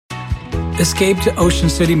Escape to Ocean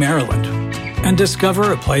City, Maryland, and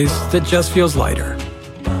discover a place that just feels lighter,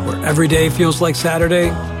 where every day feels like Saturday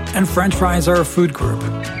and French fries are a food group,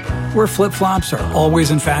 where flip-flops are always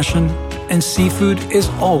in fashion and seafood is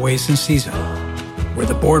always in season, where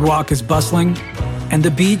the boardwalk is bustling and the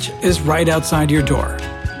beach is right outside your door,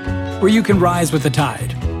 where you can rise with the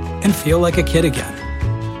tide and feel like a kid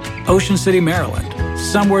again. Ocean City, Maryland,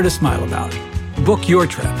 somewhere to smile about. Book your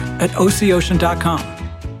trip at OCOcean.com.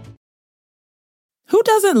 Who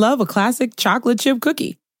doesn't love a classic chocolate chip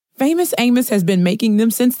cookie? Famous Amos has been making them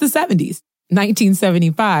since the 70s,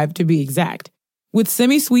 1975 to be exact. With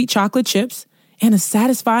semi-sweet chocolate chips and a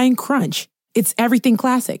satisfying crunch, it's everything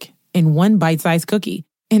classic in one bite-sized cookie,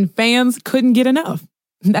 and fans couldn't get enough.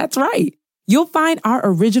 That's right. You'll find our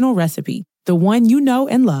original recipe, the one you know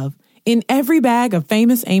and love, in every bag of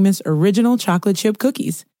Famous Amos original chocolate chip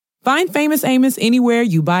cookies. Find Famous Amos anywhere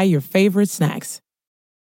you buy your favorite snacks.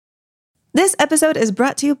 This episode is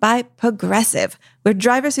brought to you by Progressive, where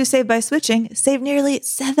drivers who save by switching save nearly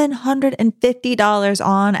 $750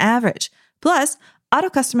 on average. Plus, auto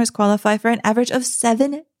customers qualify for an average of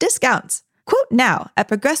 7 discounts. Quote now at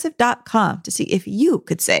Progressive.com to see if you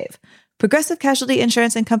could save. Progressive Casualty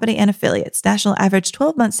Insurance and Company and Affiliates. National average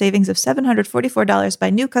 12-month savings of $744 by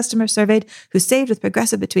new customers surveyed who saved with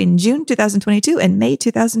Progressive between June 2022 and May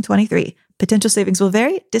 2023. Potential savings will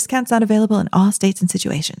vary. Discounts not available in all states and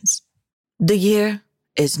situations. The year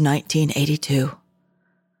is 1982.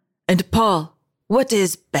 And Paul, what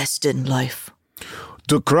is best in life?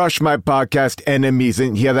 To crush my podcast enemies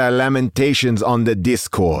and hear their lamentations on the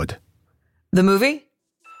Discord. The movie?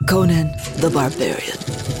 Conan the Barbarian.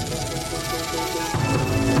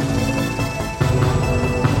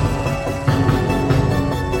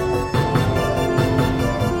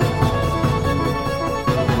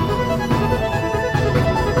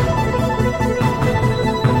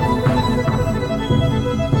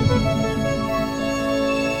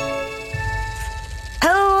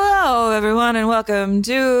 Everyone, and welcome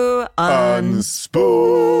to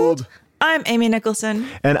Unspooled. I'm Amy Nicholson.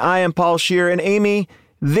 And I am Paul Scheer. And Amy,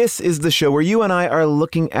 this is the show where you and I are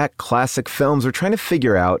looking at classic films. We're trying to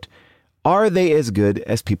figure out, are they as good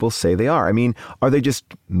as people say they are? I mean, are they just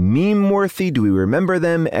meme-worthy? Do we remember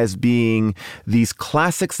them as being these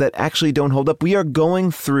classics that actually don't hold up? We are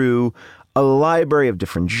going through a library of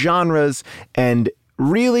different genres and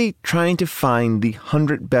really trying to find the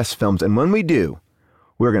 100 best films. And when we do,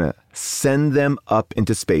 we're going to send them up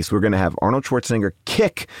into space. We're going to have Arnold Schwarzenegger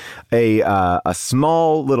kick a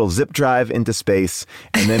small little zip drive into space,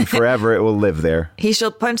 and then forever it will live there. He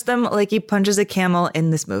shall punch them like he punches a camel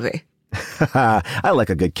in this movie. I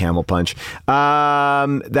like a good camel punch.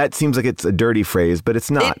 That seems like it's a dirty phrase, but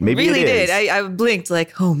it's not. Maybe really it is. Did. I blinked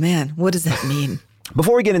like, oh man, what does that mean?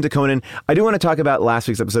 Before we get into Conan, I do want to talk about last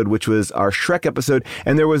week's episode, which was our Shrek episode.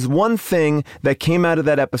 And there was one thing that came out of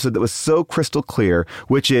that episode that was so crystal clear,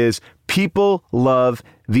 which is people love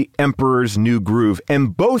The Emperor's New Groove.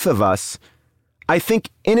 And both of us, I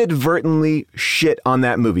think, inadvertently shit on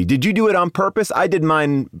that movie. Did you do it on purpose? I did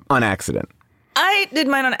mine on accident. I did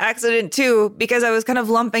mine on accident, too, because I was kind of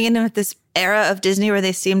lumping in with this era of Disney where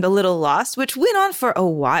they seemed a little lost, which went on for a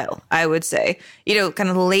while, I would say. You know, kind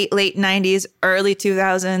of late 90s, early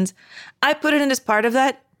 2000s. I put it in as part of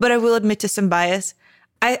that, but I will admit to some bias.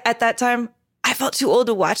 At that time, I felt too old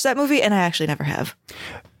to watch that movie, and I actually never have.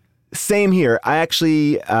 Same here. I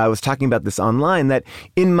actually was talking about this online, that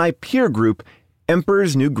in my peer group,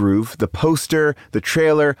 Emperor's New Groove, the poster, the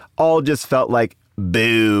trailer, all just felt like,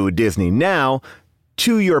 boo, Disney. Now,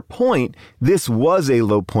 to your point, this was a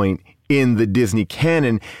low point in the Disney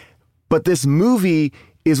canon, but this movie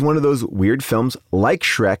is one of those weird films like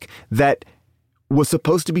Shrek that was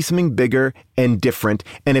supposed to be something bigger and different,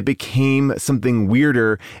 and it became something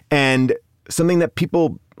weirder and something that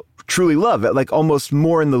people truly love, like almost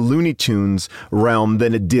more in the Looney Tunes realm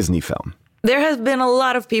than a Disney film. There have been a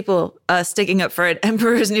lot of people sticking up for it.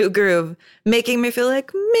 Emperor's New Groove, making me feel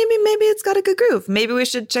like maybe it's got a good groove. Maybe we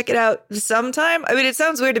should check it out sometime. I mean, it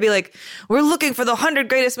sounds weird to be like, we're looking for the 100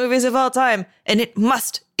 greatest movies of all time, and it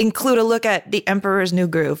must include a look at The Emperor's New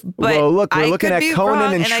Groove. But well, look, we're looking at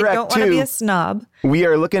Conan and Shrek, too. I don't want to be a snob. We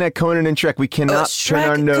are looking at Conan and Shrek. We cannot turn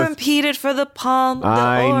our nose. Shrek competed for the Palme d'Or.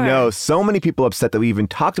 I know. So many people upset that we even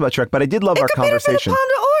talked about Shrek, but I did love our conversation. For the Palme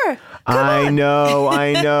d'Or. I know.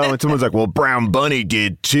 And someone's like, well, Brown Bunny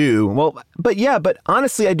did too. Well, but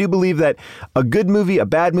honestly, I do believe that a good movie, a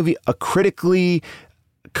bad movie, a critically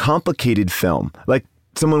complicated film, like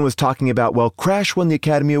someone was talking about, well, Crash won the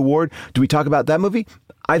Academy Award. Do we talk about that movie?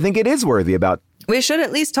 I think it is worthy about We should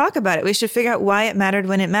at least talk about it. We should figure out why it mattered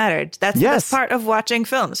when it mattered. That's the best part of watching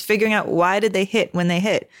films, figuring out why did they hit when they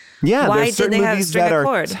hit. Yeah, why did they have a string of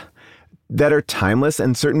chord? That are timeless,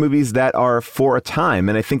 and certain movies that are for a time.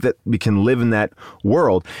 And I think that we can live in that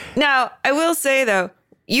world. Now, I will say, though,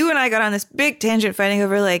 you and I got on this big tangent fighting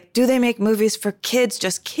over, like, do they make movies for kids,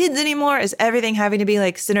 just kids anymore? Is everything having to be,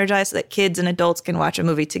 like, synergized so that kids and adults can watch a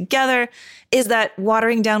movie together? Is that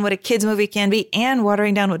watering down what a kid's movie can be and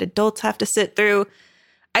watering down what adults have to sit through?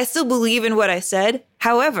 I still believe in what I said.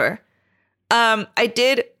 However, I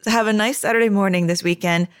did have a nice Saturday morning this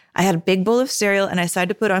weekend. I had a big bowl of cereal and I decided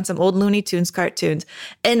to put on some old Looney Tunes cartoons.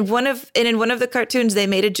 And in one of the cartoons, they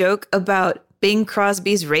made a joke about Bing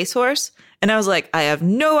Crosby's racehorse. And I was like, I have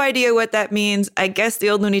no idea what that means. I guess the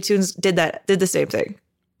old Looney Tunes did the same thing.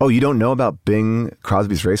 Oh, you don't know about Bing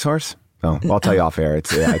Crosby's racehorse? Oh, well, I'll tell you off air.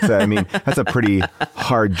 I mean, that's a pretty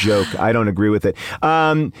hard joke. I don't agree with it.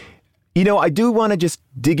 I do want to just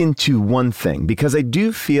dig into one thing, because I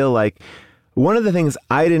do feel like one of the things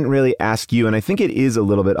I didn't really ask you, and I think it is a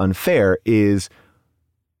little bit unfair, is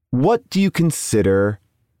what do you consider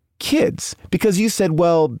kids? Because you said,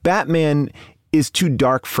 well, Batman is too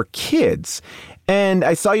dark for kids. And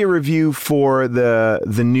I saw your review for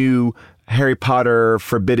the new Harry Potter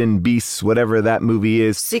Forbidden Beasts, whatever that movie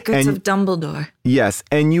is. Secrets of Dumbledore. Yes.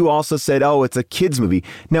 And you also said, oh, it's a kids movie.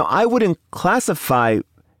 Now, I wouldn't classify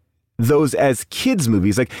those as kids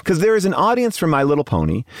movies, like, because there is an audience for My Little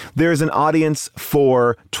Pony, there is an audience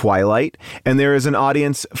for Twilight, and there is an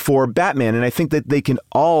audience for Batman. And I think that they can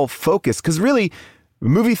all focus, because really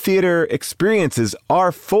movie theater experiences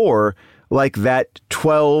are for like that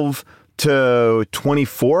 12 to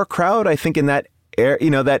 24 crowd, I think, in that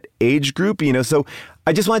that age group, so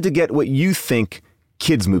I just wanted to get what you think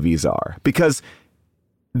kids movies are, because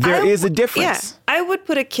there is a difference. Yeah, I would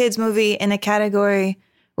put a kids movie in a category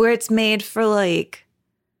where it's made for like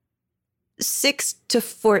 6 to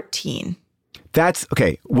 14. That's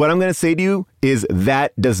okay. What I'm going to say to you is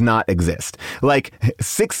that does not exist. Like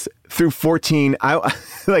 6 through 14,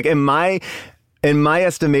 like in my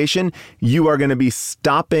estimation, you are going to be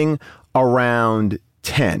stopping around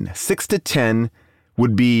 10. 6 to 10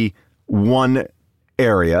 would be one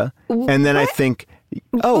area. And then I think,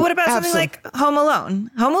 but what about something like Home Alone?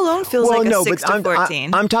 Home Alone feels like a 6 to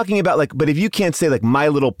 14. I'm talking about but if you can't say like My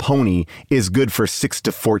Little Pony is good for 6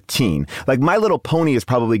 to 14, like My Little Pony is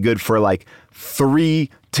probably good for like 3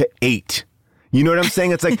 to 8. You know what I'm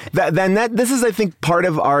saying? It's like this is, I think, part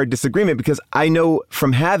of our disagreement, because I know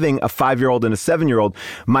from having a 5-year-old and a 7-year-old,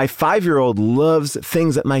 my 5-year-old loves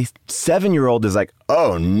things that my 7-year-old is like,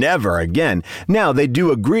 oh, never again. Now, they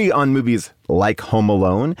do agree on movies like Home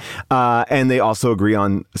Alone, and they also agree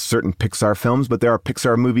on certain Pixar films, but there are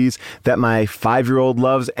Pixar movies that my 5-year-old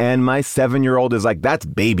loves and my 7-year-old is like, that's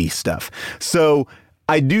baby stuff. So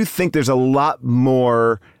I do think there's a lot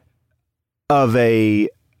more of a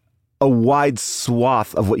wide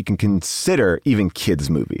swath of what you can consider even kids'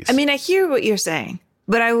 movies. I mean, I hear what you're saying,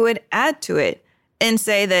 but I would add to it and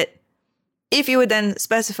say that if you would then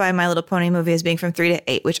specify My Little Pony movie as being from 3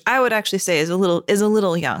 to 8, which I would actually say is a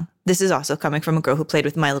little young. This is also coming from a girl who played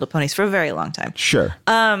with My Little Ponies for a very long time. Sure.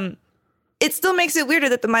 It still makes it weirder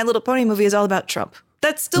that the My Little Pony movie is all about Trump.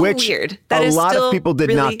 That's still weird. That is a lot of people did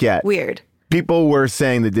really not get. Weird. People were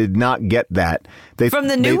saying they did not get that. From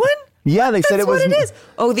the new one? Yeah, they said it was. That's what it is.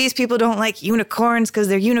 Oh, these people don't like unicorns because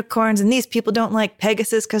they're unicorns, and these people don't like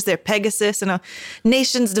Pegasus because they're Pegasus, and a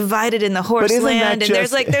nation's divided in the horse land. And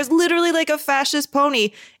there's literally like a fascist pony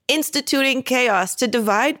instituting chaos to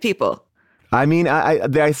divide people. I mean,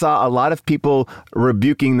 I saw a lot of people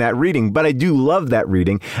rebuking that reading, but I do love that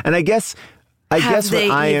reading, and I guess. Have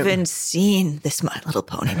they even seen this My Little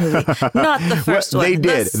Pony movie? Not the first one. They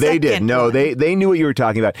did. They did. No, they knew what you were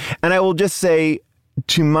talking about, and I will just say,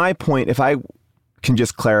 to my point, if I can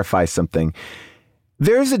just clarify something,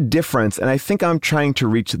 there's a difference, and I think I'm trying to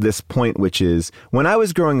reach this point, which is when I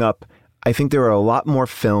was growing up, I think there were a lot more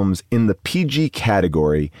films in the PG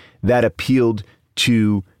category that appealed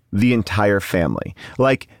to the entire family.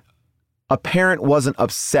 Like, a parent wasn't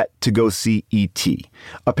upset to go see E.T.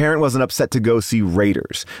 A parent wasn't upset to go see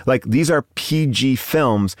Raiders. Like, these are PG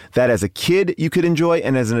films that as a kid you could enjoy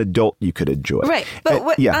and as an adult you could enjoy. Right. But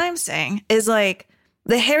what I'm saying is, like,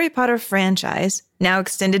 the Harry Potter franchise, now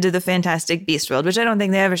extended to the Fantastic Beast world, which I don't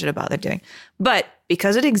think they ever should have bothered doing. But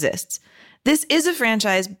because it exists, this is a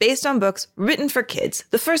franchise based on books written for kids.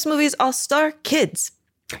 The first movies all star kids.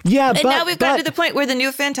 Yeah, and now we've gotten to the point where the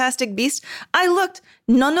new Fantastic Beast, I looked,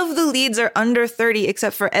 none of the leads are under 30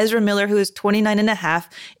 except for Ezra Miller, who is 29 and a half.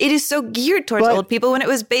 It is so geared towards old people when it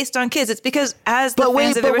was based on kids. It's because as the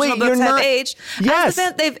fans of the original books have aged,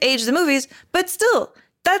 they've aged the movies, but still,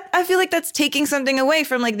 that I feel like that's taking something away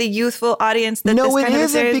from like the youthful audience that this kind of a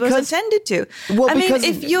series was intended to. Well, I mean,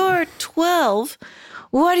 if you're 12...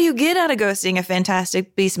 what do you get out of go seeing a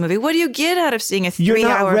Fantastic Beast movie? What do you get out of seeing a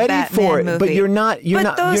 3-hour Batman movie? But you're not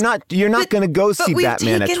going to go see Batman at 12.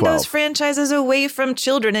 But we've taken those franchises away from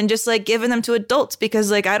children and just like given them to adults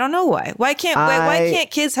because like I don't know why. Why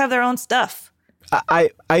can't kids have their own stuff?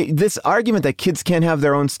 This argument that kids can't have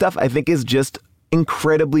their own stuff, I think, is just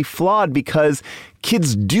incredibly flawed because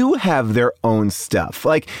kids do have their own stuff.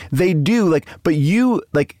 Like they do. But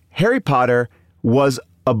Harry Potter was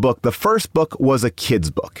a book. The first book was a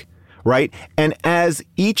kid's book, right? And as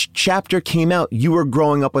each chapter came out, you were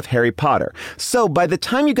growing up with Harry Potter. So by the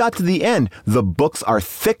time you got to the end, the books are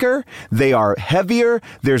thicker, they are heavier,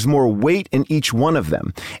 there's more weight in each one of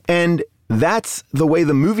them. And that's the way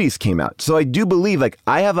the movies came out. So I do believe,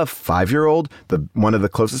 I have a 5-year-old, one of the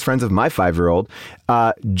closest friends of my 5-year-old,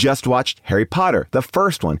 just watched Harry Potter, the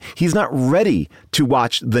first one. He's not ready to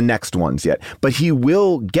watch the next ones yet, but he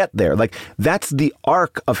will get there. That's the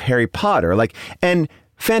arc of Harry Potter. And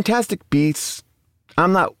Fantastic Beasts,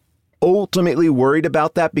 I'm not ultimately worried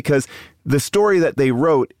about that because the story that they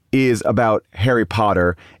wrote is about Harry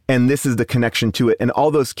Potter, and this is the connection to it. And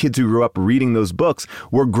all those kids who grew up reading those books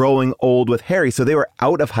were growing old with Harry. So they were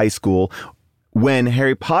out of high school when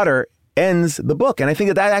Harry Potter ends the book. And I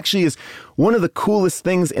think that actually is one of the coolest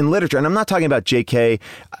things in literature. And I'm not talking about JK.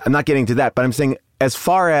 I'm not getting to that, but I'm saying as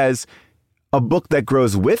far as a book that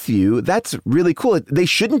grows with you, that's really cool. They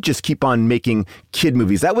shouldn't just keep on making kid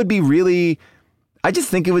movies. That would be really... I just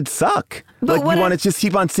think it would suck. But you want to just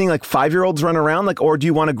keep on seeing 5-year-olds run around, or do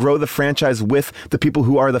you want to grow the franchise with the people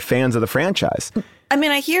who are the fans of the franchise? I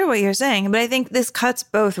mean, I hear what you're saying, but I think this cuts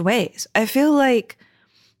both ways. I feel like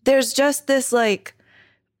there's just this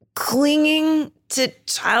clinging to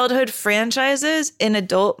childhood franchises in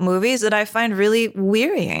adult movies that I find really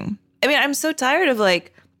wearying. I mean, I'm so tired of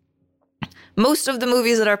most of the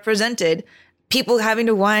movies that are presented, people having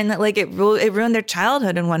to whine that it ruined their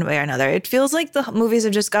childhood in one way or another. It feels like the movies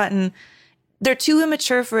have just they're too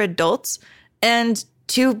immature for adults and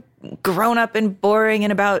too grown up and boring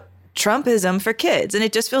and about Trumpism for kids. And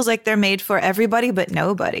it just feels like they're made for everybody but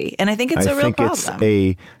nobody. And I think it's a real problem. I think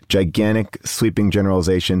it's a gigantic sweeping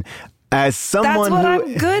generalization. As someone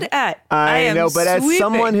I'm good at. I know, but as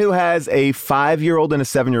someone who has a 5-year-old and a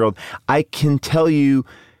 7-year-old, I can tell you,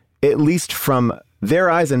 at least from their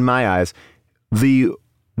eyes and my eyes,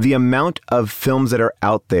 the amount of films that are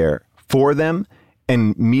out there for them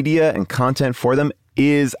and media and content for them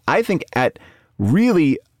is, I think, at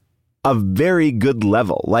really a very good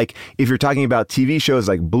level. If you're talking about TV shows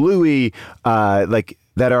like Bluey,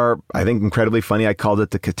 that are, I think, incredibly funny. I called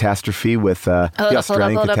it the catastrophe with the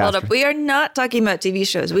Australian catastrophe. Hold up. We are not talking about TV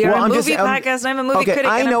shows. We are a movie podcast, and I'm a movie critic.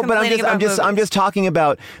 I know, but I'm just talking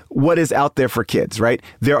about what is out there for kids, right?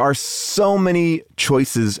 There are so many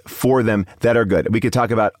choices for them that are good. We could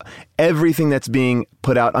talk about everything that's being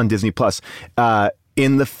put out on Disney Plus.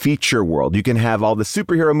 In the feature world, you can have all the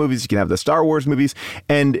superhero movies, you can have the Star Wars movies,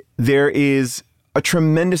 and there is a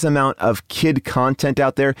tremendous amount of kid content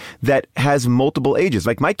out there that has multiple ages.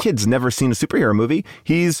 My kid's never seen a superhero movie.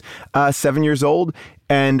 He's 7 years old,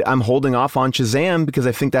 and I'm holding off on Shazam because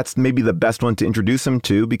I think that's maybe the best one to introduce him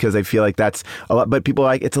to because I feel like that's a lot. But people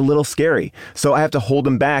are it's a little scary, so I have to hold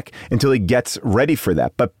him back until he gets ready for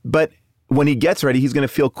that. But when he gets ready, he's going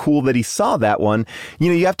to feel cool that he saw that one.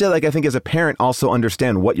 You have to, I think as a parent, also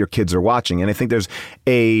understand what your kids are watching, and I think there's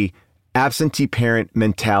a absentee parent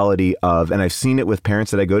mentality of, and I've seen it with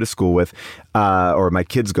parents that I go to school with, or my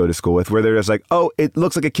kids go to school with, where they're just oh, it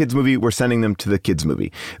looks like a kid's movie, we're sending them to the kids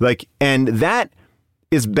movie. And that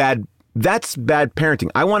is bad. That's bad parenting.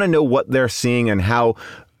 I want to know what they're seeing and how,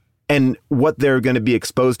 and what they're going to be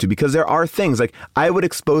exposed to, because there are things I would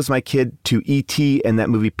expose my kid to E.T. and that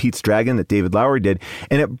movie Pete's Dragon that David Lowery did,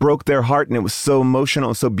 and it broke their heart, and it was so emotional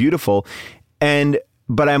and so beautiful.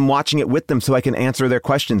 But I'm watching it with them so I can answer their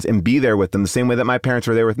questions and be there with them the same way that my parents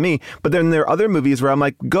were there with me. But then there are other movies where I'm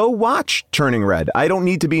go watch Turning Red. I don't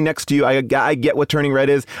need to be next to you. I get what Turning Red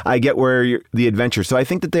is. I get the adventure. So I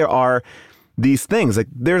think that there are these things.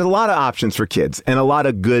 There's a lot of options for kids and a lot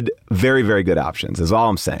of good, very, very good options is all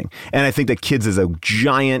I'm saying. And I think that kids is a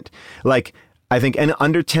giant, I think, and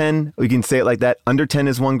under 10, we can say it like that. Under 10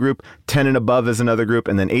 is one group, 10 and above is another group,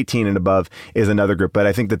 and then 18 and above is another group. But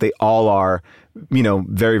I think that they all are,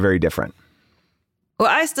 very, very different. Well,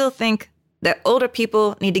 I still think that older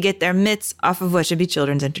people need to get their mitts off of what should be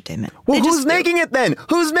children's entertainment. Well, who's making it then?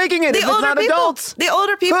 Who's making it if it's not adults? The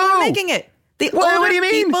older people are making it. What do you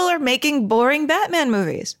mean? People are making boring Batman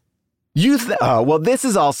movies. Well, this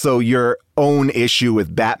is also your own issue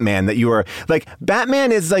with Batman, that you are like,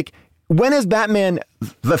 Batman is like, when has Batman,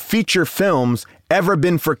 the feature films, ever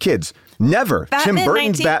been for kids? Never. Batman Tim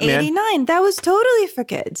Burton's 1989, that was totally for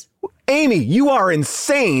kids. Amy, you are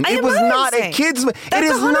insane. It was not a kids movie. It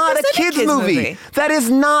is not a kids movie. That is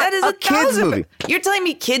not a kids movie. You're telling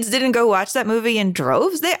me kids didn't go watch that movie in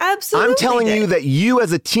droves? They absolutely I'm telling did. you that you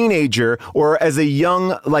as a teenager or as a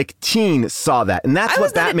young teen saw that. And that's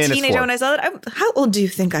what Batman is for. I was not a teenager when I saw that. How old do you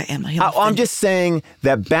think I am? I'm just saying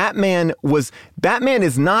that Batman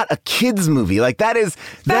is not a kids movie. Like that is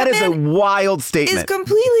a wild statement. It's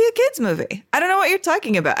completely a kids movie. I don't know what you're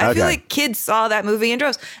talking about. I feel like kids saw that movie in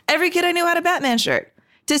droves. Every kid I knew had a Batman shirt.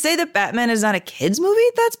 To say that Batman is not a kids movie,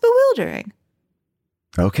 that's bewildering.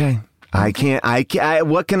 Okay.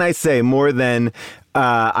 What can I say more than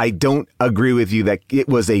I don't agree with you that it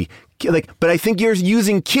was but I think you're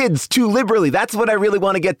using kids too liberally. That's what I really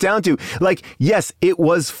want to get down to. Like, yes, it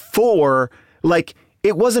wasn't for a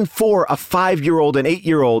 5-year-old, an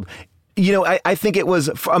 8-year-old. You know, I think it was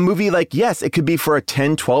a movie like, yes, it could be for a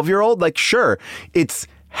 10, 12-year-old. Like, sure,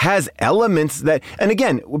 has elements that, and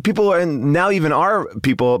again, people are, and now even our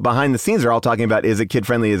people behind the scenes are all talking about, is it kid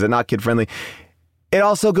friendly? Is it not kid friendly? It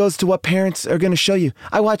also goes to what parents are going to show you.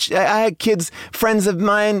 I had friends of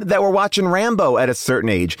mine that were watching Rambo at a certain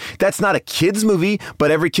age. That's not a kid's movie,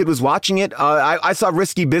 but every kid was watching it. I saw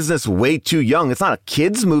Risky Business way too young. It's not a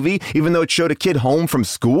kid's movie, even though it showed a kid home from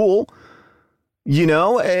school. So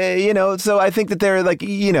I think that they're like,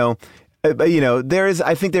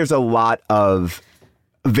 I think there's a lot of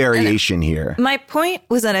variation here. My point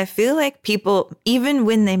was that I feel like people, even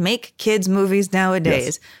when they make kids movies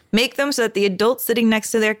nowadays, make them so that the adults sitting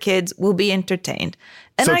next to their kids will be entertained.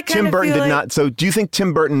 And so Tim Burton did not. So do you think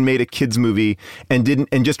Tim Burton made a kids movie and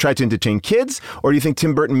just tried to entertain kids, or do you think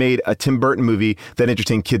Tim Burton made a Tim Burton movie that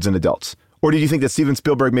entertained kids and adults? Or do you think that Steven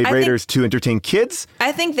Spielberg made Raiders to entertain kids?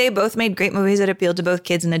 I think they both made great movies that appealed to both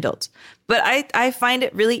kids and adults. But I find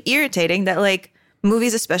it really irritating that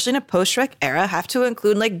movies, especially in a post-Shrek era, have to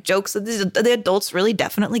include jokes that the adults really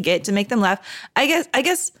definitely get to make them laugh. I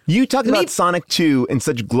guess you talked about Sonic 2 in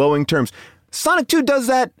such glowing terms. Sonic 2 does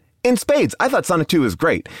that in spades. I thought Sonic 2 was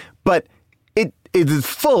great, but it is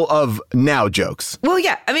full of now jokes. Well,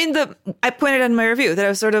 yeah. I mean, I pointed out in my review that I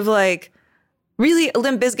was sort of like, really, a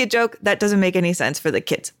Limp Bizkit joke? That doesn't make any sense for the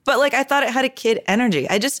kids. But I thought it had a kid energy.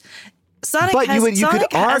 Sonic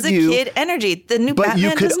has a kid energy. The new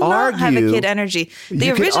Batman does not have a kid energy.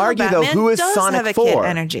 The original Batman who is does Sonic have a for? kid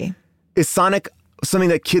energy. Is Sonic something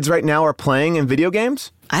that kids right now are playing in video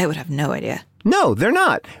games? I would have no idea. No, they're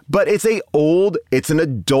not. But it's an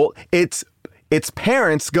adult, it's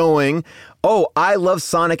parents going, oh, I love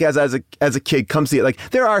Sonic as a kid. Come see it.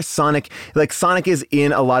 There are Sonic is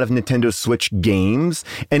in a lot of Nintendo Switch games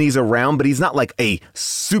and he's around, but he's not a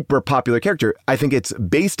super popular character. I think it's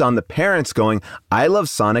based on the parents going, I love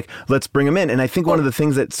Sonic. Let's bring him in. And I think one of the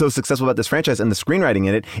things that's so successful about this franchise and the screenwriting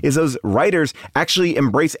in it is those writers actually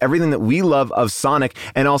embrace everything that we love of Sonic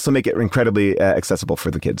and also make it incredibly accessible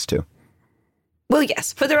for the kids too. Well,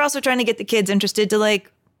 yes, but they're also trying to get the kids interested to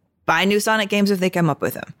buy new Sonic games if they come up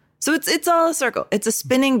with them. So it's all a circle. It's a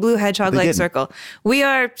spinning blue hedgehog-like circle. We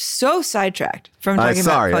are so sidetracked from talking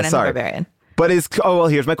about Conan the Barbarian. But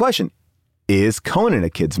here's my question. Is Conan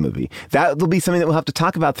a kid's movie? That will be something that we'll have to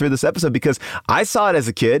talk about through this episode because I saw it as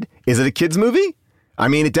a kid. Is it a kid's movie? I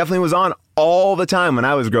mean, it definitely was on all the time when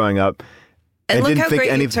I was growing up. And look how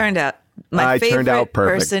great you turned out. My favorite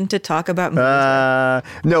person to talk about movies.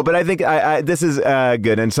 No, but I think this is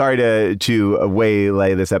good. And sorry to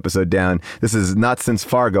waylay this episode down. This is not since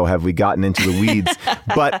Fargo have we gotten into the weeds.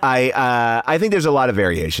 But I think there's a lot of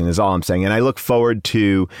variation is all I'm saying. And I look forward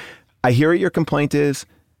to, I hear what your complaint is.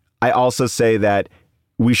 I also say that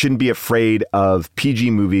we shouldn't be afraid of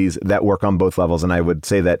PG movies that work on both levels. And I would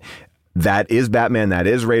say that is Batman, that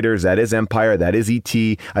is Raiders, that is Empire, that is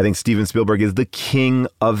E.T. I think Steven Spielberg is the king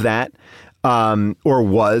of that, or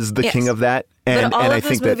was the king of that. But all of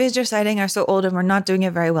those movies you're citing are so old and we're not doing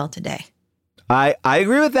it very well today. I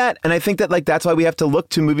agree with that. And I think that that's why we have to look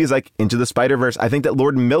to movies like Into the Spider-Verse. I think that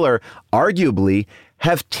Lord and Miller arguably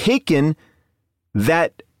have taken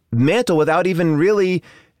that mantle without even really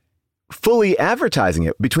fully advertising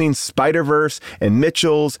it. Between Spider-Verse and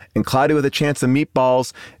Mitchell's and Cloudy with a Chance of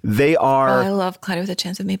Meatballs, they are... Oh, I love Cloudy with a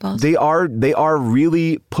Chance of Meatballs. They are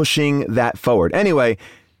really pushing that forward. Anyway,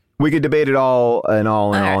 We could debate it all,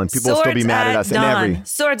 and people will still be mad at us.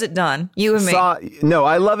 Swords at dawn. You and me. No,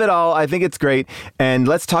 I love it all. I think it's great. And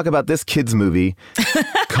let's talk about this kid's movie,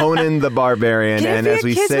 Conan the Barbarian. Can it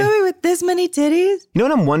be a kid's movie with this many titties? You know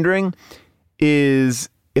what I'm wondering is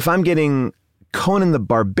if I'm getting Conan the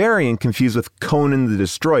Barbarian confused with Conan the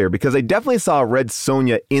Destroyer, because I definitely saw Red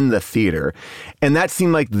Sonja in the theater, and that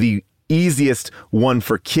seemed like the easiest one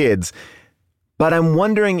for kids. But I'm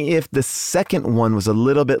wondering if the second one was a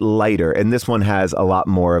little bit lighter, and this one has a lot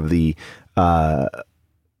more of the, not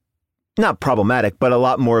problematic, but a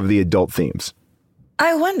lot more of the adult themes.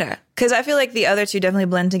 I wonder, because I feel like the other two definitely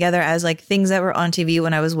blend together as like things that were on TV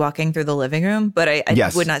when I was walking through the living room, but I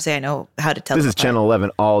would not say I know how to tell. This is Channel 11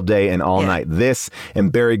 all day and all night. This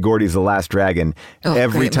and Barry Gordy's The Last Dragon.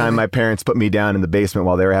 Every time my parents put me down in the basement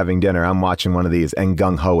while they were having dinner, I'm watching one of these, and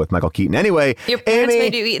Gung Ho with Michael Keaton. Anyway, your parents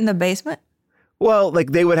made you eat in the basement? Well,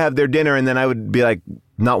 like they would have their dinner and then I would be like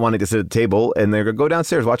not wanting to sit at the table and they'd go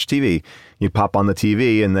downstairs, watch TV. You'd pop on the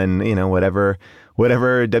TV and then, whatever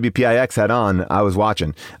WPIX had on, I was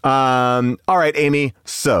watching. All right, Amy.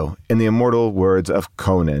 So, in the immortal words of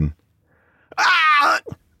Conan,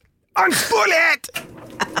 unspool it!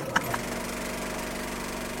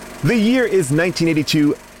 The year is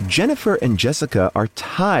 1982. Jennifer and Jessica are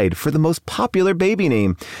tied for the most popular baby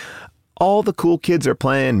name. All the cool kids are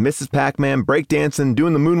playing Mrs. Pac-Man, breakdancing,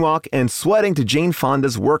 doing the moonwalk, and sweating to Jane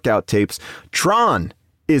Fonda's workout tapes. Tron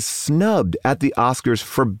is snubbed at the Oscars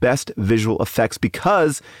for Best Visual Effects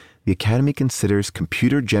because the Academy considers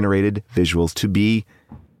computer-generated visuals to be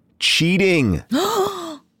cheating.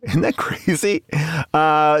 Isn't that crazy?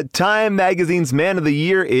 Time Magazine's Man of the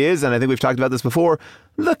Year is, and I think we've talked about this before,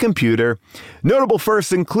 the computer. Notable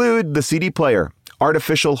firsts include the CD player,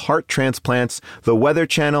 artificial heart transplants, The Weather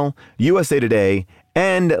Channel, USA Today,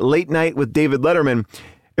 and Late Night with David Letterman.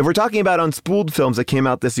 If we're talking about unspooled films that came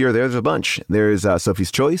out this year, there's a bunch. There's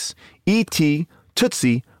Sophie's Choice, E.T.,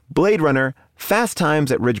 Tootsie, Blade Runner, Fast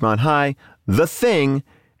Times at Ridgemont High, The Thing,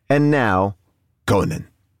 and now Conan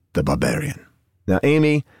the Barbarian. Now,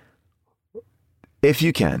 Amy, if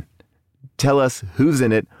you can, tell us who's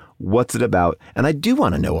in it, what's it about, and I do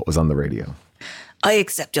want to know what was on the radio. I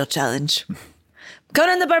accept your challenge.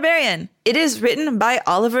 Conan the Barbarian. It is written by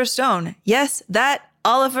Oliver Stone. Yes, that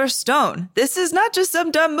Oliver Stone. This is not just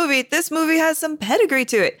some dumb movie. This movie has some pedigree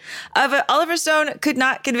to it. But Oliver Stone could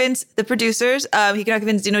not convince the producers, he could not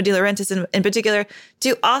convince Dino De Laurentiis in particular,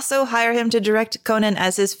 to also hire him to direct Conan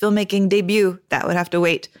as his filmmaking debut. That would have to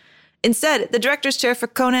wait. Instead, the director's chair for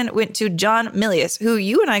Conan went to John Milius, who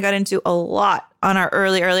you and I got into a lot on our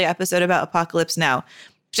early episode about Apocalypse Now.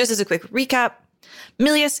 Just as a quick recap,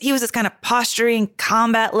 Milius, he was this kind of posturing,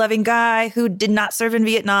 combat-loving guy who did not serve in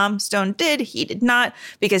Vietnam. Stone did. He did not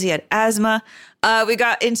because he had asthma. We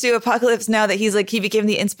got into Apocalypse Now that he became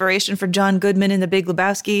the inspiration for John Goodman in The Big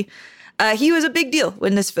Lebowski. He was a big deal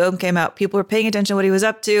when this film came out. People were paying attention to what he was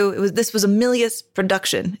up to. This was a Milius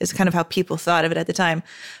production, is kind of how people thought of it at the time.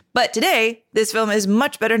 But today, this film is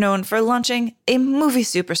much better known for launching a movie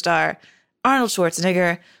superstar, Arnold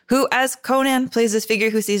Schwarzenegger, who, as Conan, plays this figure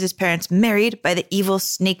who sees his parents married by the evil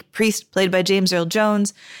snake priest played by James Earl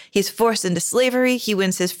Jones. He's forced into slavery. He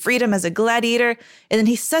wins his freedom as a gladiator, and then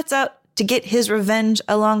he sets out to get his revenge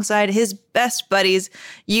alongside his best buddies.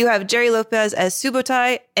 You have Jerry Lopez as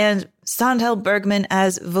Subotai and Sandhel Bergman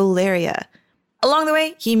as Valeria. Along the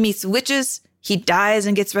way, he meets witches, he dies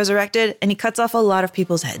and gets resurrected, and he cuts off a lot of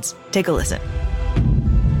people's heads. Take a listen.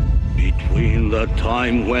 Between the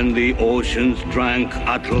time when the oceans drank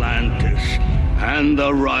Atlantis and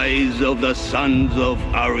the rise of the sons of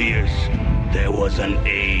Arius, there was an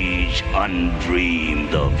age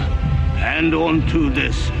undreamed of. And unto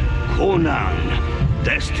this, Conan,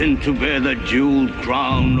 destined to bear the jeweled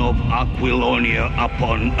crown of Aquilonia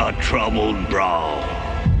upon a troubled brow.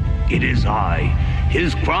 It is I,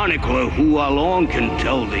 his chronicler, who alone can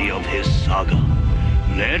tell thee of his saga.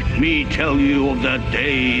 Let me tell you of the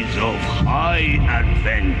days of high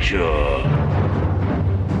adventure.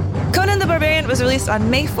 Conan the Barbarian was released on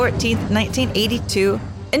May 14th, 1982,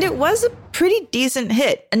 and it was a pretty decent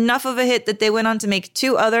hit. Enough of a hit that they went on to make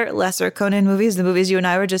two other lesser Conan movies, the movies you and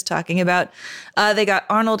I were just talking about. They got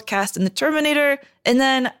Arnold cast in The Terminator, and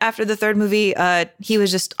then after the third movie, Arnie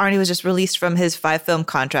was just released from his 5-film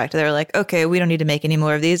contract. They were like, okay, we don't need to make any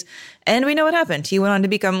more of these. And we know what happened. He went on to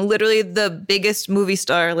become literally the biggest movie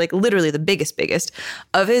star, like literally the biggest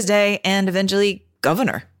of his day, and eventually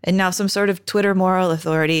governor, and now some sort of Twitter moral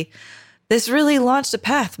authority. This really launched a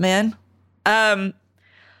path, man.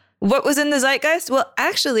 What was in the zeitgeist? Well,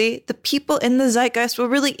 actually, the people in the zeitgeist were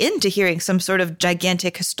really into hearing some sort of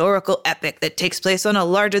gigantic historical epic that takes place on a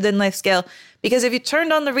larger-than-life scale. Because if you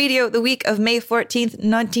turned on the radio the week of May 14th,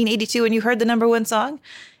 1982, and you heard the number one song,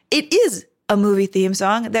 it is a movie theme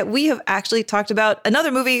song that we have actually talked about,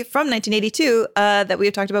 another movie from 1982 that we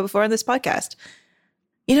have talked about before on this podcast.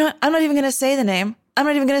 You know what? I'm not even going to say the name. I'm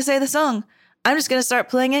not even going to say the song. I'm just going to start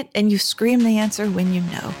playing it, and you scream the answer when you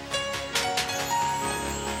know.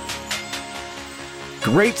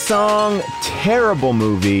 Great song, terrible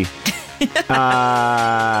movie.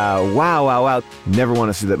 Wow. Never want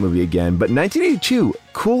to see that movie again. But 1982,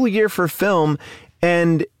 cool year for film.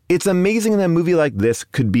 And it's amazing that a movie like this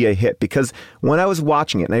could be a hit, because when I was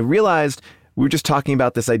watching it and I realized we were just talking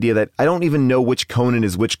about this idea that I don't even know which Conan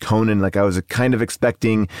is which Conan. Like I was kind of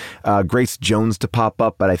expecting Grace Jones to pop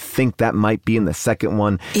up, but I think that might be in the second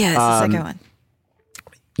one. Yeah, it's the second one.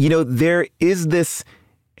 You know, there is this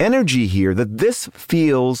energy here that this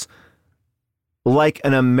feels like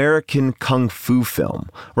an American kung fu film,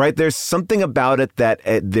 right? There's something about it that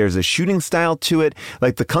there's a shooting style to it.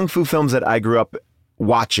 Like the kung fu films that I grew up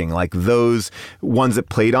watching, like those ones that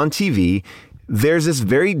played on TV, there's this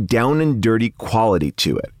very down and dirty quality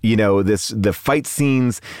to it. You know, the fight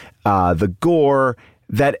scenes, the gore,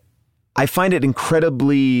 that I find it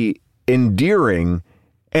incredibly endearing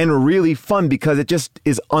and really fun because it just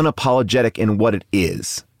is unapologetic in what it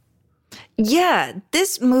is. Yeah,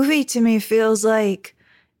 this movie to me feels like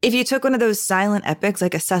if you took one of those silent epics,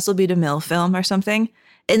 like a Cecil B. DeMille film or something,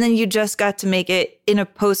 and then you just got to make it in a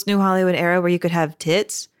post-New Hollywood era where you could have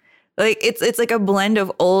tits. Like it's like a blend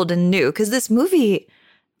of old and new. Because this movie,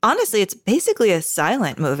 honestly, it's basically a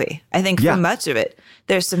silent movie, I think, for much of it.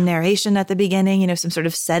 There's some narration at the beginning, you know, some sort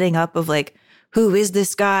of setting up of like, who is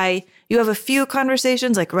this guy? You have a few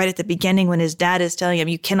conversations, like right at the beginning when his dad is telling him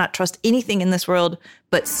you cannot trust anything in this world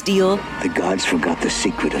but steel. The gods forgot the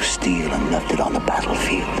secret of steel and left it on the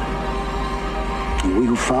battlefield. And we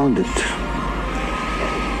who found it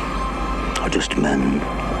are just men.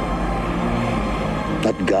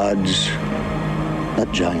 Not gods,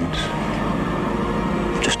 not giants,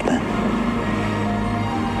 just men.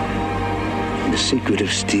 And the secret of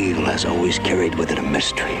steel has always carried with it a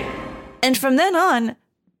mystery. And from then on,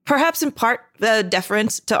 perhaps in part the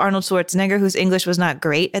deference to Arnold Schwarzenegger, whose English was not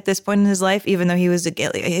great at this point in his life, even though he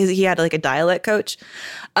had like a dialect coach.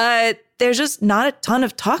 There's just not a ton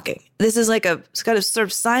of talking. This is like a kind of sort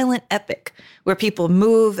of silent epic where people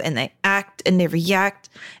move and they act and they react.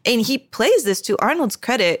 And he plays this, to Arnold's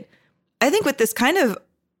credit, I think with this kind of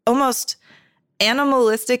almost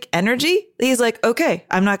animalistic energy. He's like, okay,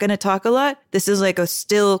 I'm not going to talk a lot. This is like a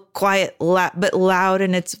still, quiet, but loud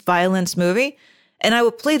in its violence movie. And I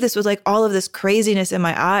will play this with like all of this craziness in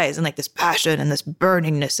my eyes and like this passion and this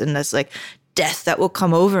burningness and this like death that will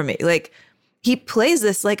come over me. Like he plays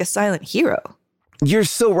this like a silent hero. You're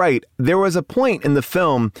so right. There was a point in the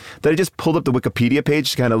film that I just pulled up the Wikipedia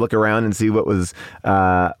page to kind of look around and see what was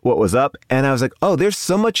up. And I was like, oh, there's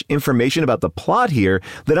so much information about the plot here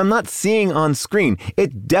that I'm not seeing on screen.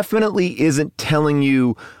 It definitely isn't telling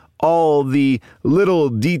you all the little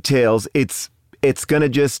details. It's going to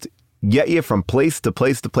just get you from place to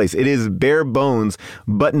place to place. It is bare bones,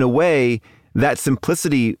 but in a way, that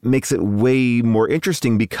simplicity makes it way more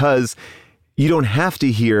interesting because you don't have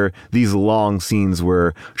to hear these long scenes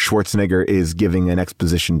where Schwarzenegger is giving an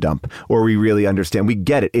exposition dump, or we really understand. We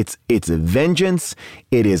get it. It's vengeance,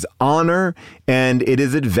 it is honor, and it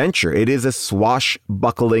is adventure. It is a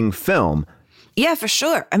swashbuckling film. Yeah, for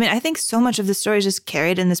sure. I mean, I think so much of the story is just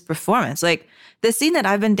carried in this performance. Like the scene that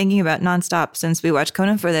I've been thinking about nonstop since we watched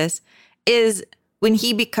Conan for this is when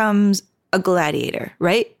he becomes a gladiator,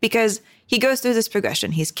 right? Because he goes through this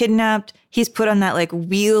progression. He's kidnapped. He's put on that like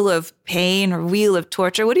wheel of pain or wheel of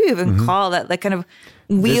torture. What do you even call that? Like kind of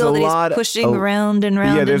wheel that he's pushing round and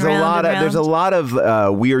round. Yeah, there's and round there's a lot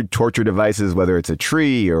of weird torture devices, whether it's a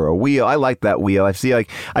tree or a wheel. I like that wheel. I feel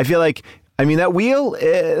like that wheel,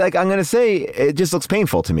 like I'm going to say, it just looks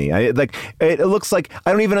painful to me. It looks like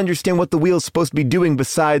I don't even understand what the wheel is supposed to be doing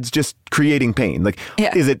besides just creating pain. Like,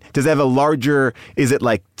 does it have a larger, is it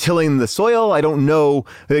like tilling the soil? I don't know.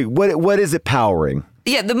 Like, what is it powering?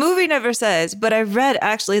 Yeah, the movie never says, but I read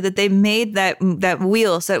actually that they made that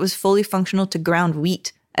wheel so it was fully functional to ground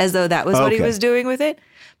wheat, as though that was what he was doing with it.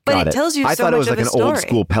 But it tells you so much of a story. I thought it was like an old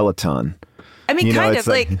school Peloton. I mean, kind of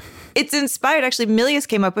like it's inspired. Actually, Milius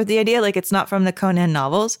came up with the idea. Like, it's not from the Conan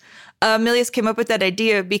novels. Milius came up with that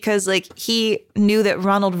idea because, like, he knew that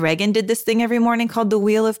Ronald Reagan did this thing every morning called the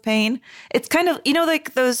Wheel of Pain. It's kind of,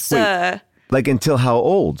 like those. Like until how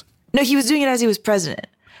old? No, he was doing it as he was president.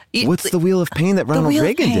 What's the Wheel of Pain that Ronald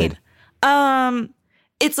Reagan did?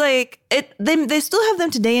 It's like they still have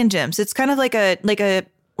them today in gyms. It's kind of like a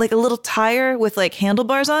little tire with like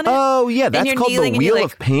handlebars on it. Oh yeah, that's called the Wheel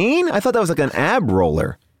of Pain? I thought that was like an ab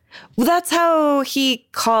roller. Well, that's how he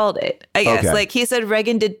called it, I guess. Okay. Like he said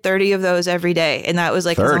Reagan did 30 of those every day, and that was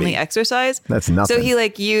like 30? his only exercise. That's nothing. So he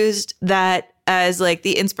like used that as like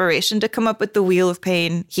the inspiration to come up with the Wheel of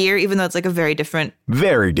Pain here, even though it's like a very different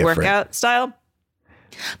workout style.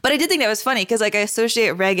 But I did think that was funny because like I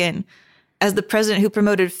associate Reagan as the president who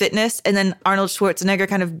promoted fitness, and then Arnold Schwarzenegger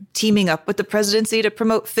kind of teaming up with the presidency to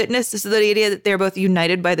promote fitness. This is the idea that they're both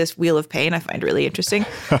united by this Wheel of Pain. I find really interesting.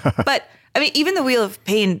 But I mean, even the Wheel of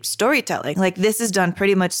Pain storytelling, like this is done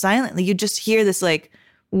pretty much silently. You just hear this like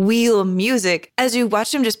wheel music as you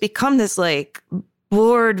watch him just become this like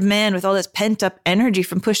bored man with all this pent up energy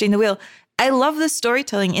from pushing the wheel. I love the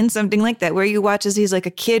storytelling in something like that, where you watch as he's like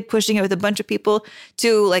a kid pushing it with a bunch of people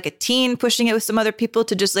to like a teen pushing it with some other people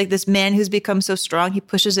to just like this man who's become so strong, he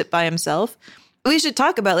pushes it by himself. We should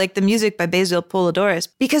talk about like the music by Basil Polidorus,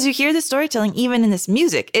 because you hear the storytelling even in this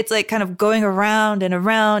music. It's like kind of going around and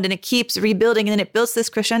around, and it keeps rebuilding, and then it builds this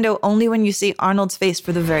crescendo only when you see Arnold's face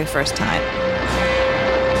for the very first time.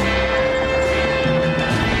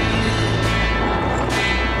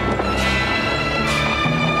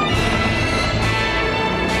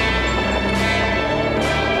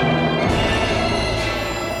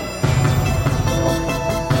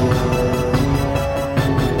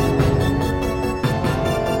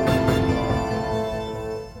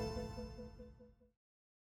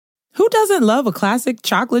 Who doesn't love a classic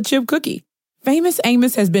chocolate chip cookie? Famous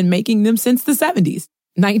Amos has been making them since the 70s,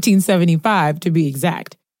 1975 to be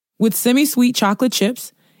exact. With semi-sweet chocolate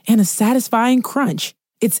chips and a satisfying crunch,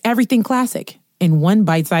 it's everything classic in one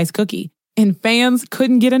bite-sized cookie, and fans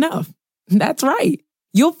couldn't get enough. That's right.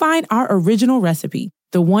 You'll find our original recipe,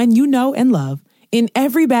 the one you know and love, in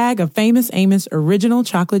every bag of Famous Amos original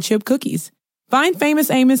chocolate chip cookies. Find Famous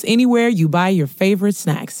Amos anywhere you buy your favorite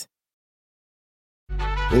snacks.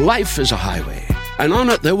 Life is a highway, and on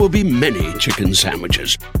it there will be many chicken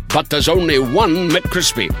sandwiches. But there's only one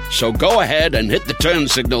McCrispy. So go ahead and hit the turn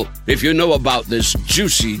signal if you know about this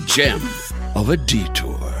juicy gem of a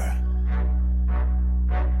detour.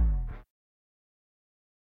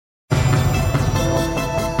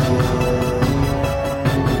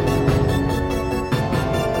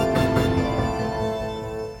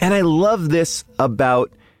 And I love this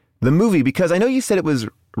about the movie because I know you said it was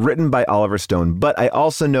written by Oliver Stone, but I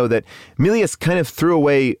also know that Milius kind of threw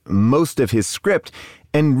away most of his script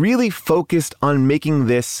and really focused on making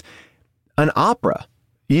this an opera,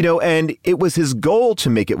 and it was his goal to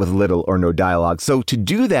make it with little or no dialogue. So to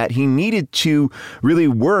do that, he needed to really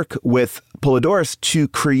work with Polidorus to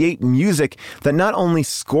create music that not only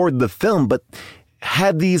scored the film, but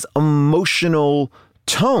had these emotional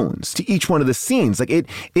tones to each one of the scenes. Like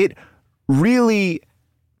it really...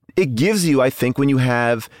 It gives you, I think, when you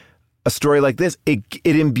have a story like this, it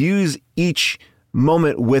imbues each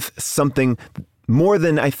moment with something more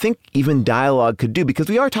than I think even dialogue could do, because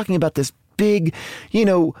we are talking about this big,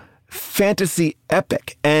 fantasy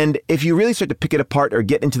epic. And if you really start to pick it apart or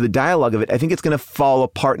get into the dialogue of it, I think it's going to fall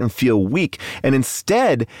apart and feel weak. And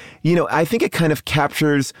instead, I think it kind of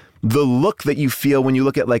captures the look that you feel when you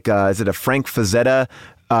look at like, is it a Frank Frazetta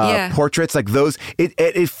portraits like those?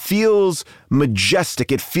 It feels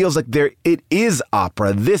majestic. It feels like it is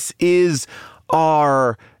opera. This is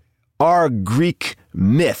our Greek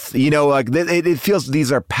myth. It feels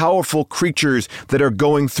these are powerful creatures that are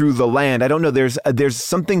going through the land. I don't know. There's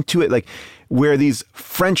something to it, like where these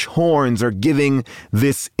French horns are giving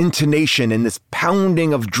this intonation and this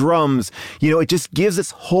pounding of drums. It just gives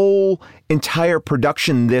this whole entire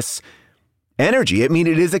production this energy. I mean,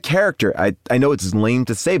 it is a character. I know it's lame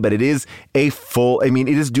to say, but it is it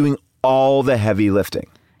is doing all the heavy lifting.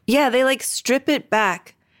 Yeah, they like strip it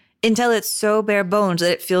back until it's so bare bones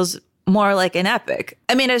that it feels more like an epic.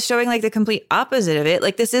 I mean, it's showing like the complete opposite of it.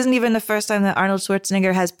 Like this isn't even the first time that Arnold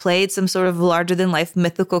Schwarzenegger has played some sort of larger than life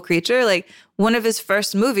mythical creature. Like one of his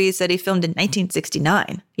first movies that he filmed in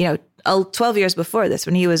 1969, 12 years before this,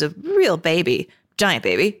 when he was a real baby,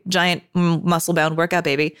 giant muscle bound workout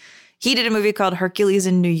baby. He did a movie called Hercules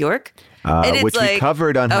in New York. Which we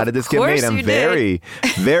covered on How Did This Get Made? I'm very,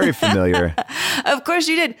 very familiar. Of course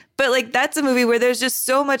you did. But like that's a movie where there's just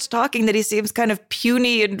so much talking that he seems kind of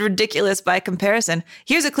puny and ridiculous by comparison.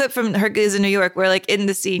 Here's a clip from Hercules in New York where like in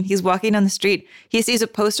the scene, he's walking down the street. He sees a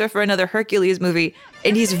poster for another Hercules movie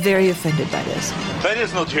and he's very offended by this. That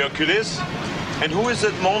is not Hercules. And who is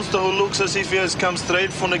that monster who looks as if he has come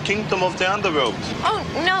straight from the kingdom of the underworld? Oh,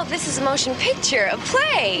 no, this is a motion picture, a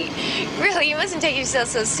play. Really, you mustn't take yourself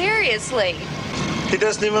so seriously. He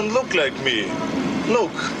doesn't even look like me.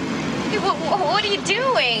 Look. Hey, what are you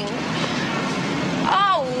doing?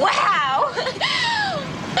 Oh, wow.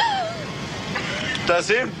 Does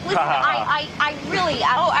he? Listen,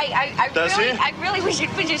 I really wish you'd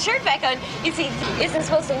put your shirt back on. You see, he isn't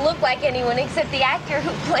supposed to look like anyone except the actor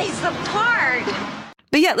who plays the part.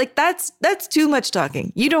 But yeah, like that's too much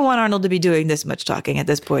talking. You don't want Arnold to be doing this much talking at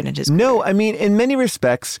this point in his career. No, I mean, in many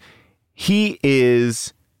respects, he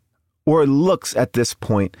is, or looks at this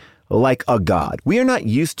point, like a god. We are not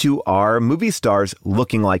used to our movie stars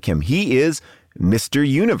looking like him. He is Mr.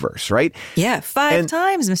 Universe, right? Yeah, 5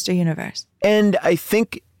 times Mr. Universe. And I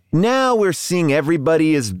think now we're seeing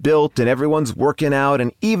everybody is built and everyone's working out,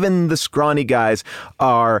 and even the scrawny guys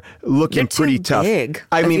are looking pretty tough. Big.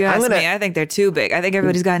 I mean, I think they're too big. I think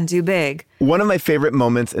everybody's gotten too big. One of my favorite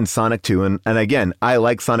moments in Sonic 2, and again, I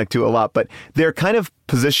like Sonic 2 a lot, but they're kind of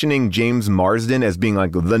positioning James Marsden as being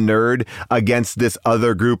like the nerd against this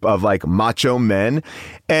other group of like macho men.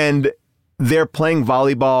 And they're playing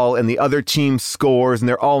volleyball and the other team scores and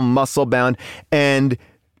they're all muscle bound. And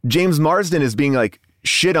James Marsden is being like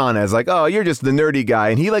shit on as like, oh, you're just the nerdy guy.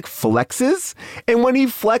 And he like flexes. And when he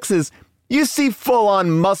flexes, you see full on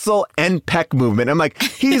muscle and pec movement. I'm like,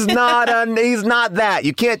 he's not that.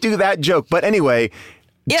 You can't do that joke. But anyway,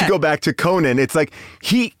 to go back to Conan, it's like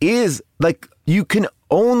he is like, you can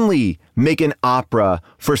only make an opera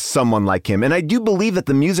for someone like him. And I do believe that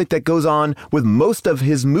the music that goes on with most of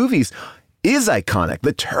his movies is iconic.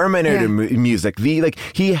 The Terminator music,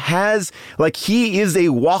 he is a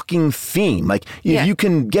walking theme. Like if you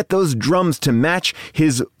can get those drums to match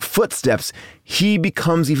his footsteps, he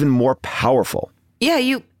becomes even more powerful. Yeah,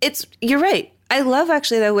 you're right. I love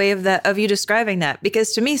actually the way of you describing that,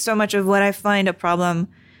 because to me, so much of what I find a problem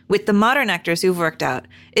with the modern actors who've worked out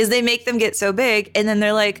is they make them get so big and then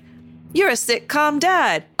they're like, you're a sitcom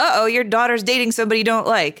dad. Uh-oh, your daughter's dating somebody you don't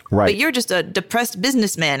like. Right. But you're just a depressed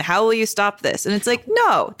businessman. How will you stop this? And it's like,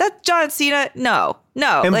 no, that's John Cena. No.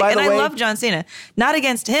 And I love John Cena. Not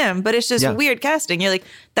against him, but it's just weird casting. You're like,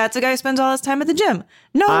 that's a guy who spends all his time at the gym.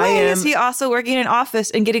 No way is he also working in an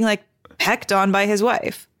office and getting like pecked on by his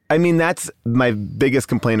wife. I mean, that's my biggest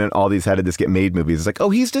complaint on all these How Did This Get Made movies. It's like, oh,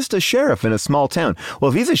 he's just a sheriff in a small town.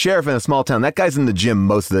 Well, if he's a sheriff in a small town, that guy's in the gym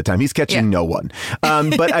most of the time. He's catching no one.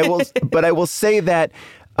 But I will say that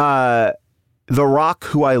The Rock,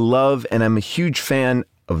 who I love, and I'm a huge fan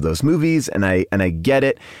of those movies, and I get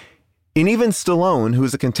it. And even Stallone, who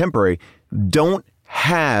is a contemporary, don't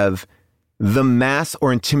have the mass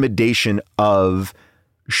or intimidation of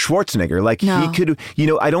Schwarzenegger. Like he could,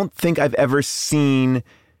 I don't think I've ever seen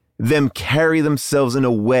them carry themselves in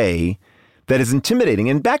a way that is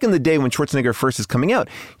intimidating. And back in the day when Schwarzenegger first is coming out,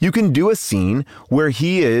 you can do a scene where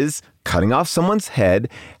he is cutting off someone's head,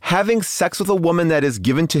 having sex with a woman that is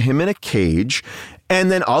given to him in a cage,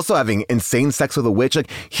 and then also having insane sex with a witch.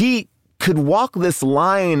 Like he could walk this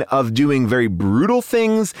line of doing very brutal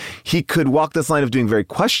things. He could walk this line of doing very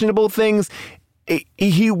questionable things. We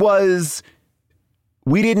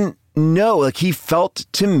didn't know, like he felt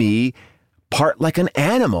to me part like an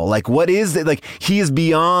animal. Like, what is it? Like, he is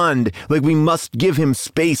beyond, like, we must give him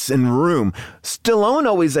space and room. Stallone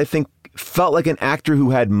always, I think, felt like an actor who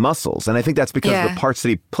had muscles. And I think that's because of the parts that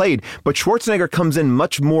he played. But Schwarzenegger comes in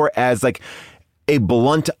much more as like a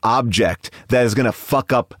blunt object that is going to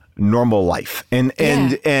fuck up normal life. And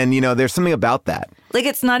there's something about that. Like,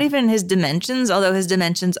 it's not even his dimensions, although his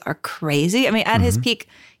dimensions are crazy. I mean, at his peak,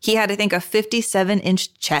 he had, I think, a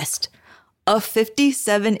 57-inch chest. A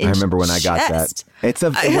 57-inch chest. I remember when I got that.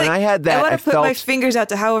 When I had that, I want to put my fingers out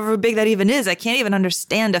to however big that even is. I can't even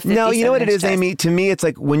understand a 57-inch No, you know what it is, chest. Amy? To me, it's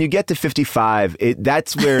like when you get to 55,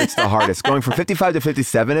 that's where it's the hardest. Going from 55 to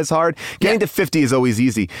 57 is hard. Getting to 50 is always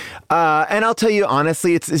easy. And I'll tell you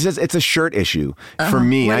honestly, it's a shirt issue for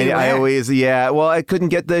me. I always, I couldn't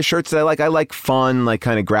get the shirts that I like. I like fun, like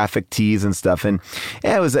kind of graphic tees and stuff. And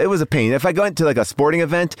it was a pain. If I go into like a sporting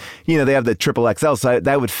event, they have the XXL, so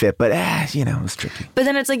that would fit. But it was tricky. But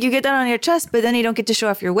then it's like you get that on your chest, but then you don't get to show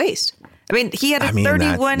off your waist. I mean, he had a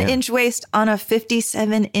 31-inch waist on a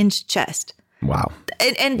 57-inch chest. Wow.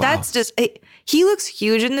 And that's just, he looks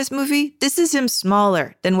huge in this movie. This is him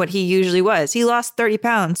smaller than what he usually was. He lost 30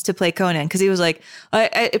 pounds to play Conan because he was like,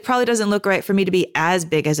 it probably doesn't look right for me to be as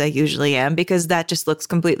big as I usually am because that just looks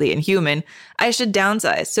completely inhuman. I should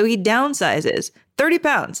downsize. So he downsizes 30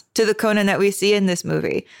 pounds to the Conan that we see in this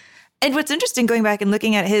movie. And what's interesting going back and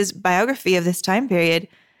looking at his biography of this time period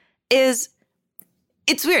is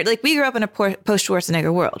it's weird. Like, we grew up in a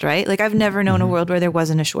post-Schwarzenegger world, right? Like, I've never known a world where there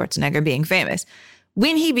wasn't a Schwarzenegger being famous.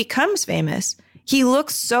 When he becomes famous, he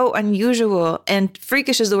looks so unusual, and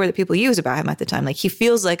freakish is the word that people use about him at the time. Like, he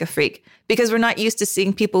feels like a freak because we're not used to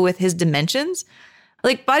seeing people with his dimensions.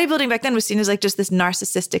 Like bodybuilding back then was seen as like just this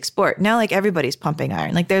narcissistic sport. Now like everybody's pumping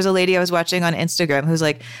iron. Like there's a lady I was watching on Instagram who's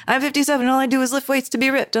like, I'm 57 and all I do is lift weights to be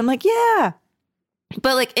ripped. I'm like, yeah.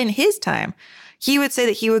 But like in his time, he would say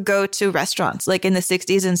that he would go to restaurants like in the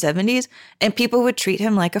 60s and 70s and people would treat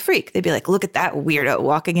him like a freak. They'd be like, look at that weirdo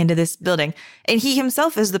walking into this building. And he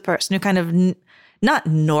himself is the person who kind of not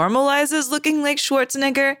normalizes looking like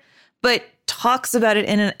Schwarzenegger, but talks about it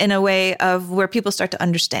in a way of where people start to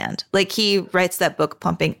understand. Like he writes that book,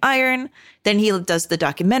 Pumping Iron. Then he does the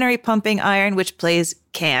documentary Pumping Iron, which plays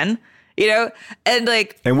Can, you know, and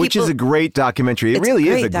like, and which is a great documentary. It really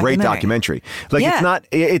is a great documentary. Like it's not,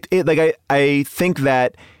 like I think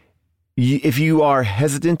that if you are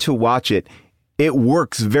hesitant to watch it, it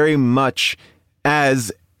works very much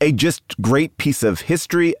as a just great piece of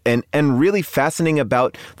history and really fascinating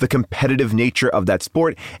about the competitive nature of that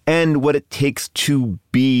sport and what it takes to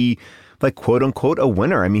be like quote unquote a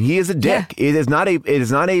winner. I mean, he is a dick. Yeah. It is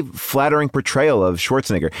not a flattering portrayal of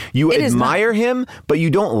Schwarzenegger. You admire him, but you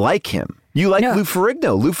don't like him. You like Lou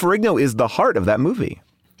Ferrigno. Lou Ferrigno is the heart of that movie.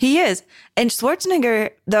 He is. And Schwarzenegger,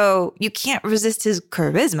 though, you can't resist his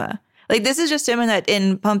charisma. Like this is just him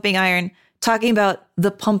in Pumping Iron talking about the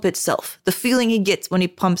pump itself, the feeling he gets when he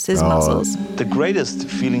pumps his muscles. The greatest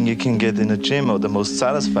feeling you can get in a gym, or the most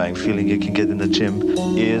satisfying feeling you can get in a gym,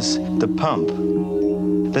 is the pump.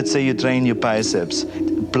 Let's say you train your biceps.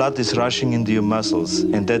 Blood is rushing into your muscles,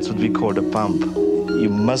 and that's what we call the pump. Your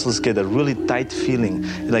muscles get a really tight feeling,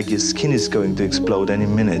 like your skin is going to explode any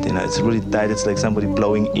minute. You know, it's really tight. It's like somebody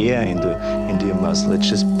blowing air into your muscle. It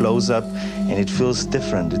just blows up, and it feels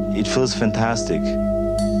different. It feels fantastic.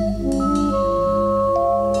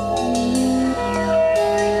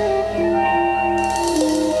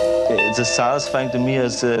 It's as satisfying to me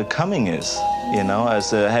as coming is, you know,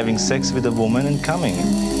 as having sex with a woman and coming.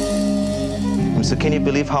 So can you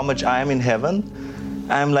believe how much I am in heaven?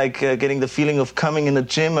 I'm like getting the feeling of coming in the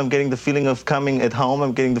gym. I'm getting the feeling of coming at home.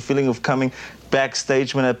 I'm getting the feeling of coming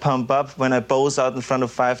backstage when I pump up, when I pose out in front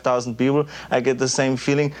of 5,000 people. I get the same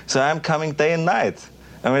feeling. So I'm coming day and night.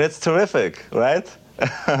 I mean, it's terrific, right?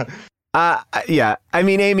 Yeah. I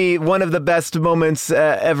mean, Amy, one of the best moments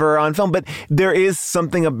ever on film, but there is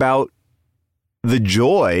something about the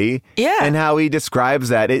joy and how he describes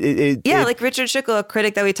that. Like Richard Schickel, a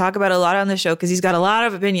critic that we talk about a lot on the show because he's got a lot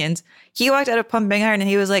of opinions. He walked out of Pumping Iron and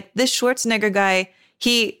he was like, this Schwarzenegger guy,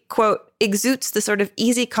 he, quote, exudes the sort of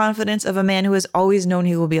easy confidence of a man who has always known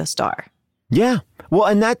he will be a star. Yeah. Well,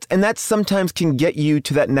 and that sometimes can get you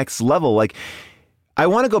to that next level. Like, I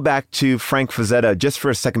want to go back to Frank Frazetta just for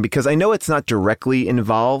a second because I know it's not directly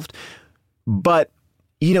involved, but,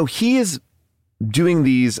 you know, he is doing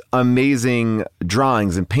these amazing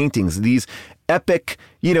drawings and paintings, these epic,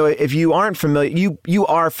 you know, if you aren't familiar, you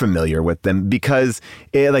are familiar with them because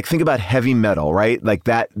like think about heavy metal, right? Like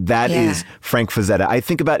that is Frank Frazetta.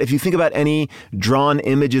 If you think about any drawn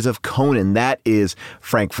images of Conan, that is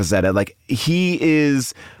Frank Frazetta. Like he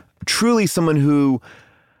is truly someone who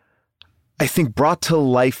I think brought to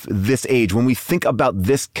life this age. When we think about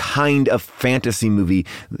this kind of fantasy movie,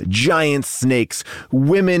 giant snakes,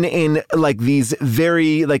 women in like these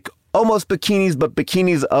very like almost bikinis, but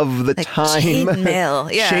bikinis of the like time.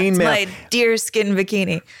 Chainmail. Yeah. Chainmail. My deerskin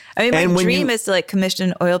bikini. I mean, my dream is to like commission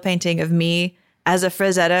an oil painting of me as a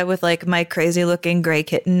Frazetta with like my crazy looking gray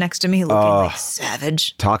kitten next to me looking like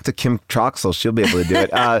savage. Talk to Kim Troxel. She'll be able to do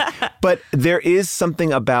it. But there is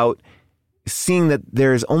something about seeing that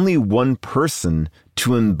there's only one person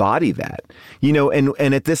to embody that, you know,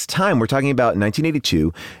 and at this time, we're talking about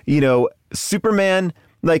 1982, you know, Superman,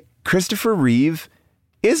 like Christopher Reeve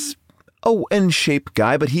is a in-shape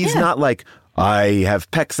guy, but he's not like, I have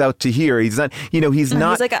pecs out to here. He's not, you know, he's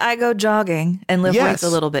not. He's like I go jogging and lift weights a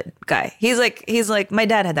little bit guy. He's like, my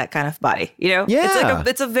dad had that kind of body, you know? Yeah.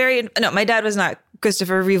 It's a very, no, my dad was not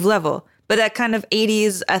Christopher Reeve level, but that kind of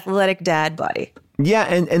 80s athletic dad body. Yeah,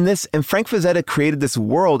 and Frank Frazetta created this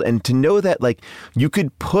world, and to know that like you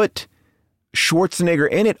could put Schwarzenegger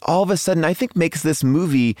in it, all of a sudden I think makes this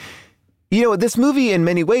movie, you know, this movie in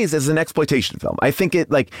many ways is an exploitation film. I think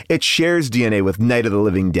it shares DNA with Night of the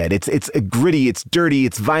Living Dead. It's gritty, it's dirty,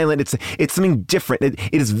 it's violent, it's something different. It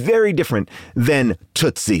is very different than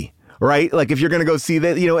Tootsie, right? Like if you're gonna go see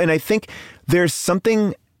that, you know, and I think there's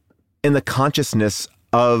something in the consciousness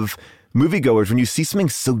of moviegoers, when you see something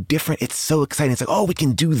so different, it's so exciting. It's like, oh, we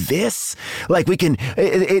can do this. Like we can,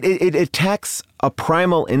 it attacks a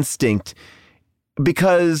primal instinct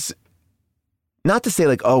because not to say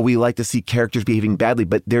like, oh, we like to see characters behaving badly,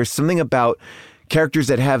 but there's something about characters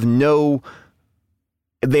that have no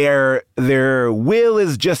their will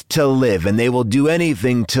is just to live, and they will do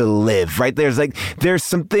anything to live, right? There's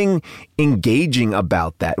something engaging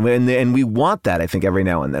about that, and we want that. I think every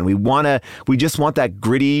now and then we just want that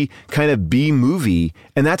gritty kind of B movie,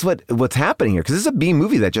 and that's what's happening here, because this is a B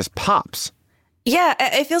movie that just pops. Yeah,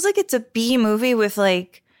 it feels like it's a B movie with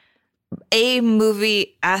like A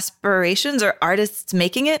movie aspirations, or artists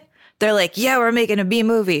making it. They're like, yeah, we're making a B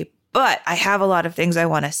movie, but I have a lot of things I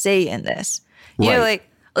want to say in this. You know,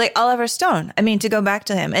 like Oliver Stone. I mean, to go back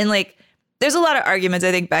to him, and like, there's a lot of arguments, I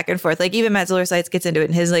think, back and forth. Like, even Matt Zoller gets into it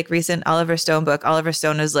in his like recent Oliver Stone book. Oliver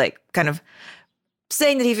Stone is like kind of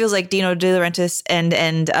saying that he feels like Dino De Laurentiis and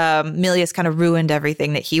Milius kind of ruined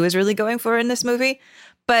everything that he was really going for in this movie.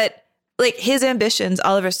 But like, his ambitions,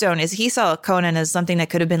 Oliver Stone, is he saw Conan as something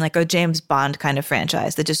that could have been like a James Bond kind of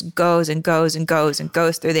franchise that just goes and goes and goes and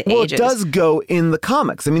goes through the ages. Well, it does go in the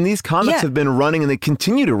comics. I mean, these comics have been running, and they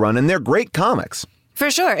continue to run, and they're great comics.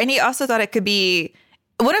 For sure. And he also thought it could be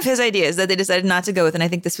one of his ideas that they decided not to go with, and I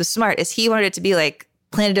think this was smart, is he wanted it to be like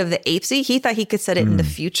Planet of the Apes-y. He thought he could set it in the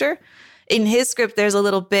future. In his script, there's a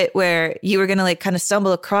little bit where you were going to like kind of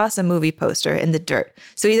stumble across a movie poster in the dirt.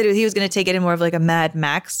 So either he was going to take it in more of like a Mad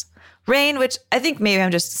Max reign, which I think maybe I'm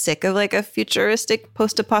just sick of like a futuristic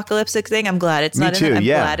post-apocalyptic thing. I'm glad it's not in it. I'm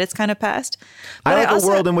glad it's kind of past. But I like a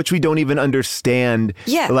world in which we don't even understand.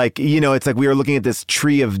 Yeah. Like, you know, it's like we are looking at this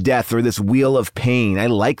tree of death or this wheel of pain. I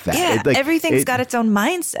like that. Yeah. Everything's got its own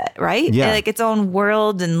mindset, right? Yeah. Like its own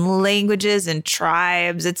world and languages and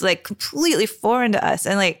tribes. It's like completely foreign to us.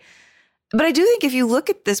 And like, but I do think if you look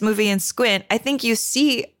at this movie and squint, I think you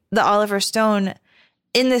see the Oliver Stone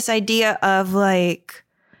in this idea of like,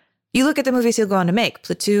 you look at the movies he'll go on to make,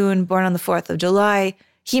 Platoon, Born on the 4th of July.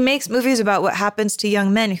 He makes movies about what happens to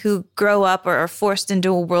young men who grow up or are forced into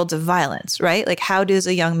a world of violence, right? Like, how does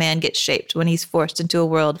a young man get shaped when he's forced into a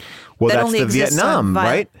world that only exists on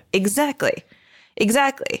violence? Right? Exactly.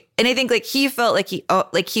 And I think like he felt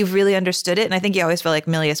like he really understood it. And I think he always felt like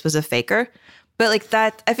Milius was a faker. But like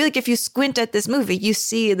that, I feel like if you squint at this movie, you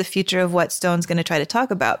see the future of what Stone's going to try to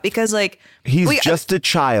talk about, because like he's just a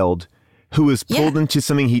child who is pulled into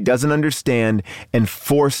something he doesn't understand and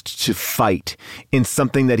forced to fight in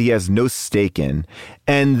something that he has no stake in.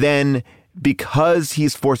 And then because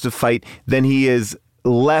he's forced to fight, then he is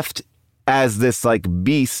left as this like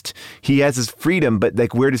beast. He has his freedom, but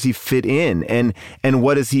like, where does he fit in? And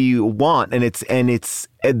what does he want? There's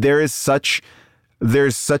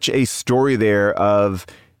such a story there of,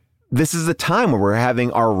 this is a time where we're having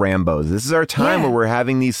our Rambos. This is our time where we're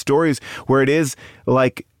having these stories where it is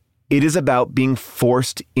like, it is about being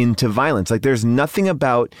forced into violence. Like, there's nothing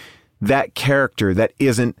about that character that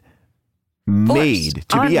isn't made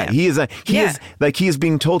to be. Yeah, he is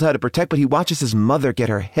being told how to protect, but he watches his mother get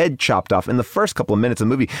her head chopped off in the first couple of minutes of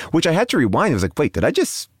the movie, which I had to rewind. I was like, wait, did I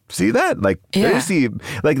just see that? Like, did I see?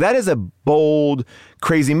 Like, that is a bold,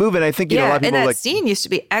 crazy move. And I think, a lot of people and that like, scene used to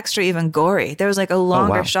be extra even gory. There was like a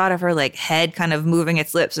longer shot of her like head kind of moving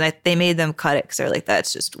its lips, and they made them cut it because they're like,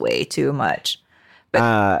 that's just way too much.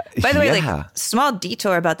 But by the way, like, small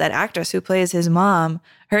detour about that actress who plays his mom.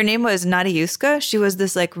 Her name was Nadiuska. She was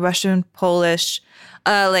this like Russian Polish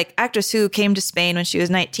like actress who came to Spain when she was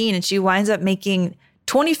 19, and she winds up making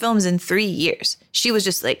 20 films in 3 years. She was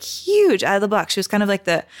just like huge out of the block. She was kind of like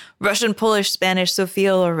the Russian Polish Spanish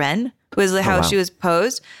Sophia Loren, was how she was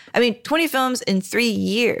posed. I mean, 20 films in 3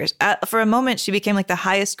 years. For a moment, she became like the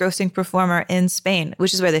highest grossing performer in Spain,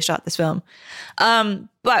 which is where they shot this film.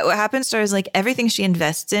 But what happens to her is like everything she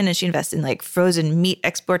invests in, and she invests in like frozen meat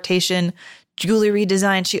exportation, jewelry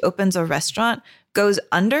design. She opens a restaurant, goes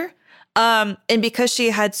under. And because she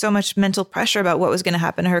had so much mental pressure about what was going to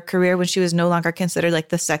happen to her career when she was no longer considered like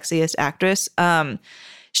the sexiest actress,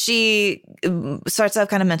 she starts to have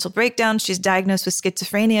kind of mental breakdown. She's diagnosed with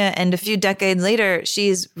schizophrenia. And a few decades later,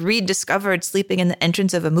 she's rediscovered sleeping in the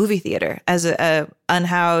entrance of a movie theater as a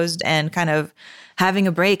unhoused and kind of having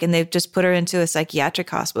a break. And they've just put her into a psychiatric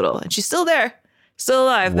hospital. And she's still there, still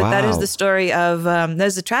alive. But that is the story of,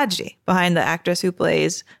 there's a tragedy behind the actress who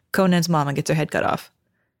plays Conan's mom and gets her head cut off.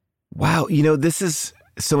 Wow. This is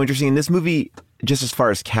so interesting. And this movie, just as far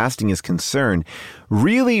as casting is concerned,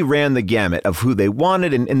 really ran the gamut of who they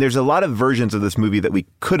wanted. And there's a lot of versions of this movie that we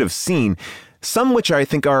could have seen, some which I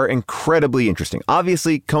think are incredibly interesting.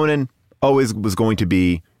 Obviously, Conan always was going to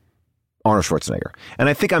be Arnold Schwarzenegger. And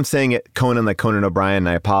I think I'm saying it Conan like Conan O'Brien, and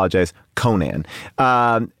I apologize, Conan.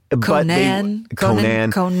 Conan.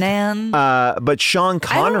 But Sean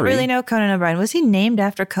Connery. I don't really know Conan O'Brien. Was he named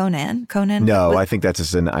after Conan? No, I think that's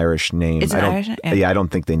just an Irish name. It's an Irish name? Yeah, I don't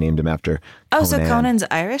think they named him after Conan. So Conan's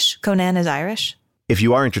Irish? Conan is Irish? if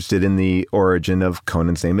you are interested in the origin of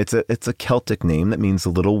Conan's name, it's a Celtic name that means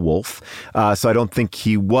little wolf. So I don't think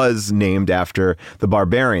he was named after the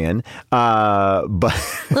barbarian. But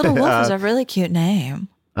Little Wolf is a really cute name.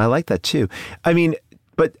 I like that too. I mean,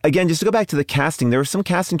 but again, just to go back to the casting, there were some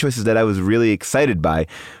casting choices that I was really excited by.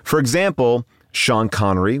 For example, Sean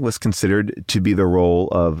Connery was considered to be the role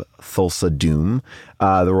of Thulsa Doom,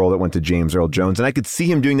 the role that went to James Earl Jones. And I could see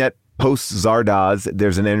him doing that post Zardoz.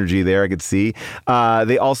 There's an energy there I could see.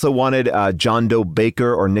 They also wanted John Doe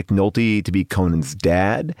Baker or Nick Nolte to be Conan's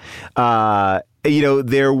dad.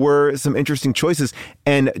 There were some interesting choices.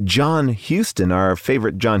 And John Huston, our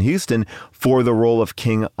favorite John Huston, for the role of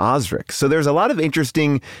King Osric. So there's a lot of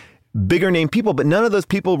interesting bigger name people, but none of those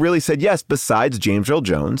people really said yes besides James Earl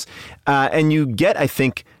Jones. And you get, I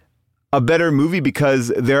think, a better movie because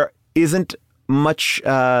there isn't much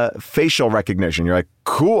facial recognition. You're like,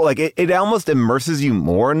 cool. Like it almost immerses you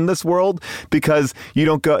more in this world because you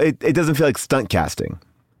don't go, it doesn't feel like stunt casting.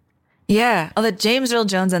 Yeah. Although James Earl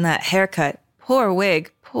Jones and that haircut, poor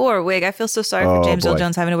wig. I feel so sorry for James Earl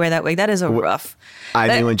Jones having to wear that wig. That is a rough. I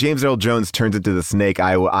mean, when James Earl Jones turns into the snake,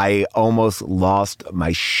 I almost lost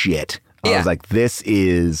my shit. I was like, this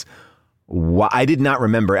is I did not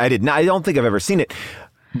remember. I don't think I've ever seen it.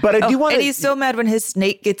 But I do want to. And he's so mad when his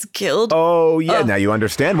snake gets killed. Oh, yeah. Now you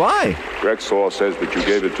understand why. Rexall says that you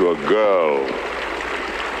gave it to a girl.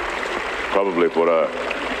 Probably for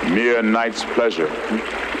a mere night's pleasure.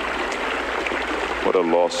 What a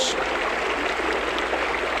loss.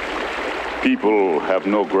 People have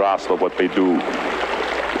no grasp of what they do.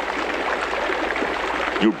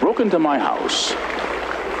 You broke into my house,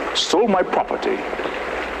 stole my property,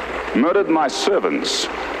 murdered my servants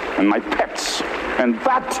and my pets, and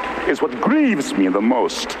that is what grieves me the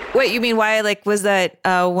most. Wait, you mean why? Like, was that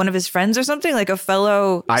one of his friends or something? Like a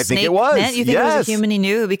fellow I snake think it was. man? You think it was a human he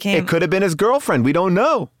knew who became... It could have been his girlfriend. We don't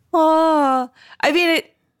know. Oh, I mean,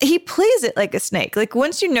 he plays it like a snake. Like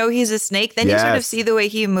once you know he's a snake, then you sort of see the way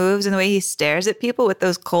he moves and the way he stares at people with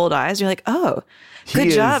those cold eyes. You're like, oh, good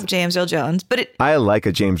job, James Earl Jones. But I like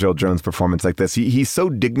a James Earl Jones performance like this. He's so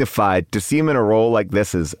dignified. To see him in a role like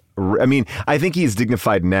this is, I mean, I think he's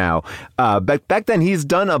dignified now. Back then, he's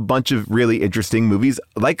done a bunch of really interesting movies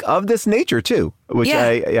like of this nature too, which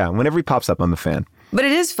whenever he pops up, I'm a fan. But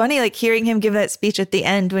it is funny, like hearing him give that speech at the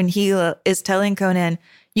end when he is telling Conan,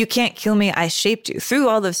 you can't kill me. I shaped you through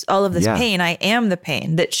all of this pain. I am the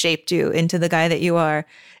pain that shaped you into the guy that you are.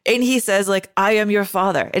 And he says, like, I am your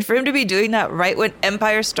father. And for him to be doing that right when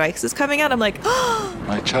Empire Strikes is coming out, I'm like, oh.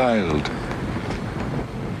 My child,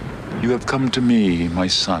 you have come to me, my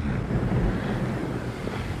son.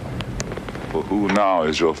 For who now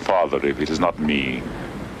is your father if it is not me?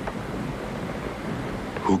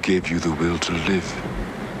 Who gave you the will to live?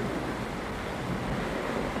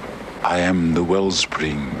 I am the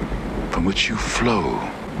wellspring from which you flow.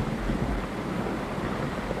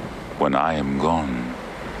 When I am gone,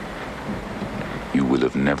 you will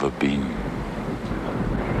have never been.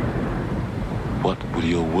 What will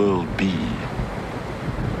your world be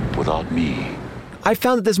without me? I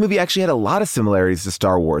found that this movie actually had a lot of similarities to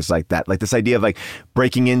Star Wars like that. Like this idea of like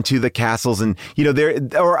breaking into the castles and,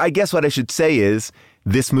 or I guess what I should say is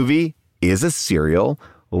this movie is a serial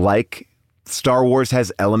like Star Wars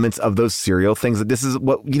has elements of those serial things. That this is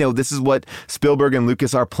what Spielberg and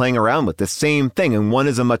Lucas are playing around with, the same thing. And one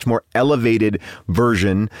is a much more elevated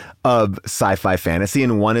version of sci-fi fantasy,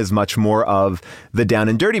 and one is much more of the down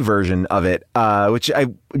and dirty version of it. Which I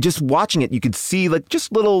just watching it, you could see like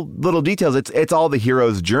just little details. It's all the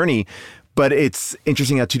hero's journey. But it's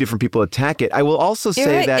interesting how two different people attack it. I will also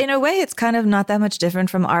say that... In a way, it's kind of not that much different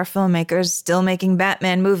from our filmmakers still making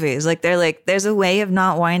Batman movies. Like, they're like, there's a way of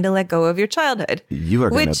not wanting to let go of your childhood. You are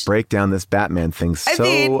going to break down this Batman thing much.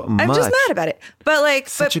 I'm just mad about it. But, like,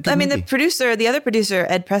 movie. the other producer,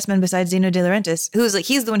 Ed Pressman, besides Dino De Laurentiis, who's like,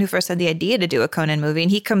 he's the one who first had the idea to do a Conan movie.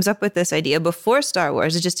 And he comes up with this idea before Star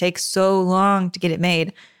Wars. It just takes so long to get it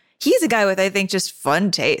made. He's a guy with, I think, just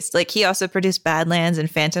fun taste. Like, he also produced Badlands and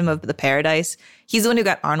Phantom of the Paradise. He's the one who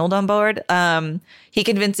got Arnold on board. He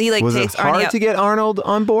convinced, takes Arnie out. Was it hard to get Arnold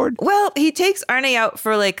on board? Well, he takes Arnie out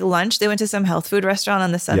for, like, lunch. They went to some health food restaurant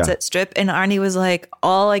on the Sunset Strip. And Arnie was like,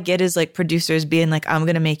 all I get is, like, producers being like, I'm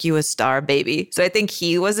going to make you a star, baby. So I think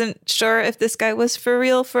he wasn't sure if this guy was for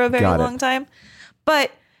real for a very long time.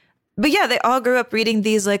 But yeah, they all grew up reading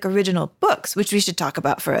these like original books, which we should talk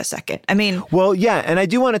about for a second. I mean, well, yeah. And I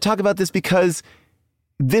do want to talk about this because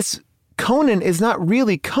this Conan is not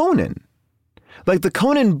really Conan. Like the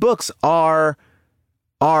Conan books are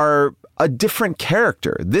are a different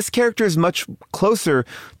character. This character is much closer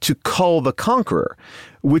to Kull the Conqueror,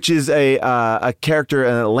 which is a character,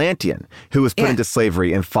 an Atlantean, who was put into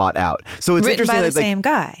slavery and fought out. So it's written interesting. By the same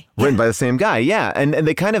guy. Written by the same guy, yeah. And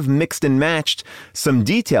they kind of mixed and matched some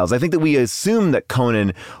details. I think that we assume that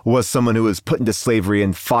Conan was someone who was put into slavery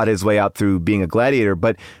and fought his way out through being a gladiator,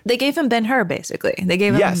 but... They gave him Ben-Hur, basically. They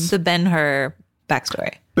gave him the Ben-Hur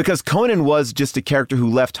backstory. Because Conan was just a character who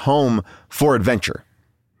left home for adventure.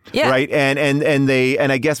 Yeah. Right.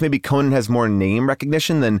 And I guess maybe Conan has more name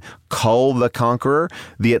recognition than Kull the Conqueror,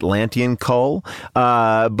 the Atlantean Kull.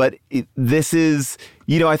 But this is,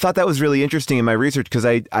 I thought that was really interesting in my research because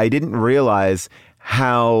I didn't realize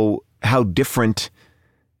how different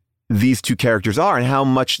these two characters are and how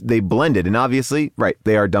much they blended. And obviously, right,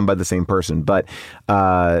 they are done by the same person, but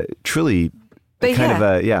truly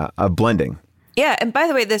a blending. Yeah. And by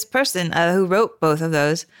the way, this person who wrote both of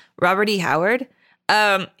those, Robert E. Howard,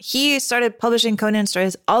 he started publishing Conan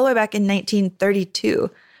stories all the way back in 1932,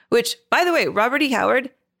 which, by the way, Robert E. Howard,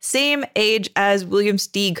 same age as William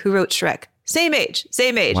Steig, who wrote Shrek. Same age,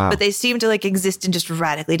 wow. But they seem to exist in just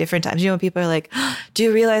radically different times. When people are like, oh, do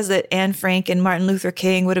you realize that Anne Frank and Martin Luther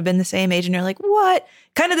King would have been the same age? And you're like, what?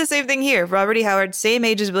 Kind of the same thing here. Robert E. Howard, same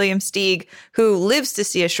age as William Steig, who lives to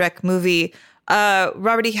see a Shrek movie.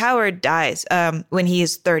 Robert E. Howard dies when he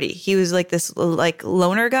is 30. He was this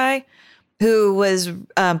loner guy who was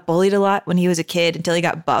bullied a lot when he was a kid until he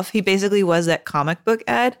got buff. He basically was that comic book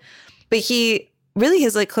ad. But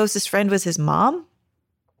his closest friend was his mom.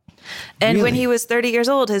 And when he was 30 years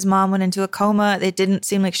old, his mom went into a coma. It didn't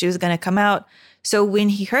seem like she was going to come out. So when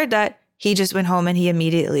he heard that, he just went home and he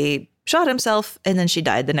immediately shot himself. And then she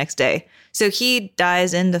died the next day. So he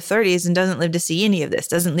dies in the 30s and doesn't live to see any of this.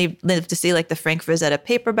 Doesn't live to see the Frank Frazetta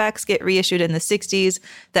paperbacks get reissued in the 60s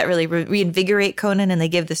that really reinvigorate Conan and they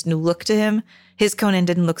give this new look to him. His Conan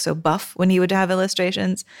didn't look so buff when he would have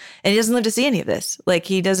illustrations. And he doesn't live to see any of this.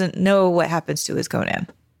 He doesn't know what happens to his Conan.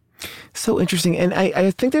 So interesting. And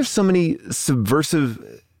I think there's so many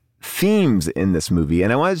subversive themes in this movie.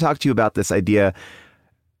 And I wanted to talk to you about this idea.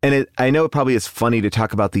 And I know it probably is funny to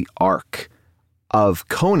talk about the arc of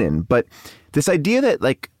Conan, but this idea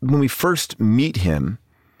that when we first meet him,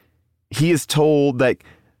 he is told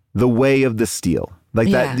the way of the steel,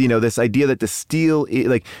 that, this idea that the steel,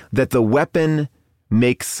 that the weapon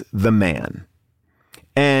makes the man.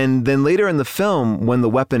 And then later in the film, when the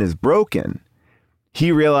weapon is broken,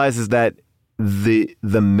 he realizes that the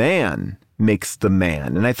man makes the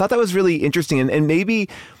man. And I thought that was really interesting. And maybe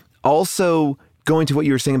also going to what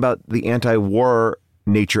you were saying about the anti-war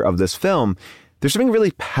nature of this film, there's something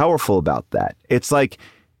really powerful about that. It's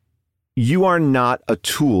you are not a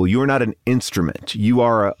tool. You are not an instrument. You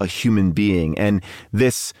are a human being. And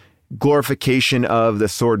this glorification of the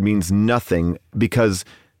sword means nothing because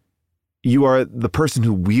you are the person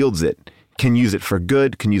who wields it, can use it for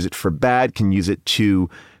good, can use it for bad, can use it to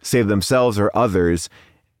save themselves or others.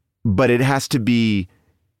 But it has to be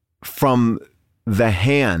from the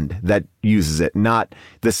hand that uses it, not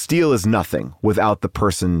the steel is nothing without the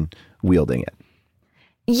person wielding it.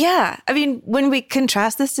 Yeah. I mean, when we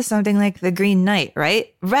contrast this to something like The Green Knight,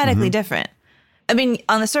 right? Radically different. I mean,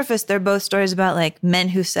 on the surface, they're both stories about men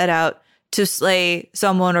who set out to slay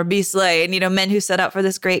someone or be slain, men who set out for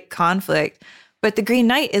this great conflict. But The Green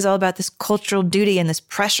Knight is all about this cultural duty and this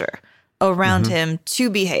pressure around him to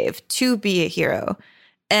behave, to be a hero.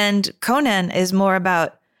 And Conan is more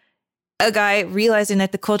about a guy realizing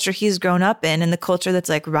that the culture he's grown up in and the culture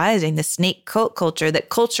that's rising, the snake cult culture, that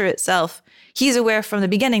culture itself, he's aware from the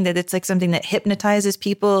beginning that it's something that hypnotizes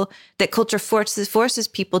people, that culture forces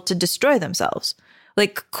people to destroy themselves.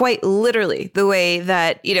 Quite literally, the way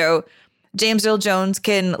that, James Earl Jones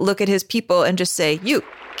can look at his people and just say, you,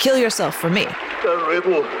 kill yourself for me. The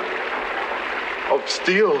riddle of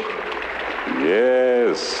steel.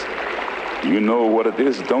 Yes. You know what it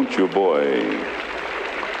is, don't you, boy?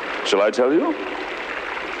 Shall I tell you?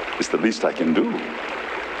 It's the least I can do.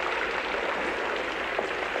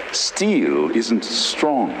 Steel isn't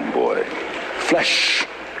strong, boy. Flesh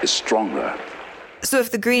is stronger. So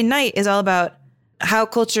if The Green Knight is all about how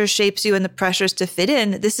culture shapes you and the pressures to fit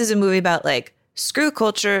in, this is a movie about screw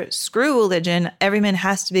culture, screw religion. Every man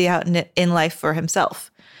has to be out in life for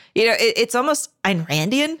himself. It's almost Ayn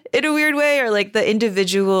Randian in a weird way, or the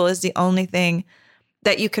individual is the only thing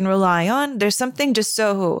that you can rely on. There's something just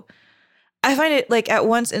so, I find it at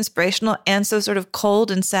once inspirational and so sort of cold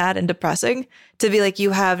and sad and depressing to be you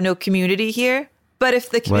have no community here. But if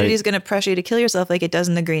the community is going to pressure you to kill yourself like it does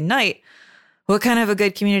in The Green Knight, what kind of a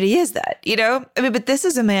good community is that? I mean, but this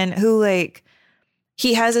is a man who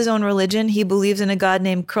he has his own religion. He believes in a god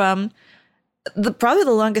named Crumb. Probably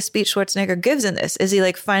the longest speech Schwarzenegger gives in this is he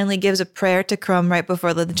like finally gives a prayer to Crumb right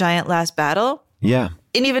before the giant last battle. Yeah.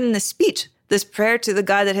 And even in this speech, this prayer to the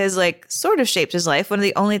God that has like sort of shaped his life, one of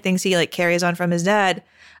the only things he like carries on from his dad.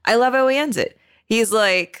 I love how he ends it. He's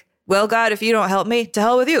like, well, God, if you don't help me, to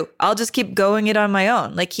hell with you. I'll just keep going it on my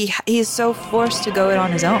own. Like he is so forced to go it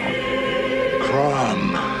on his own.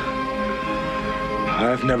 Crumb,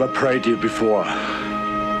 I've never prayed you before.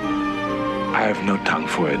 I have no tongue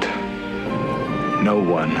for it. No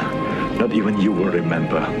one, not even you, will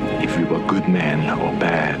remember if we were good men or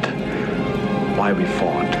bad, why we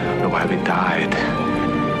fought or why we died.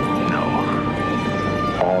 No.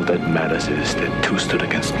 All that matters is that two stood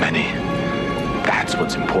against many. That's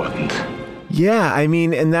what's important. Yeah, I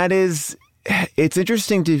mean, and it's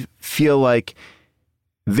interesting to feel like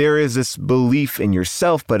there is this belief in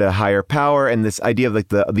yourself, but a higher power, and this idea of like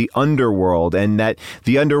the underworld, and that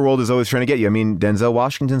the underworld is always trying to get you. I mean, Denzel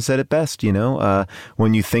Washington said it best,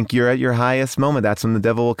 when you think you're at your highest moment, that's when the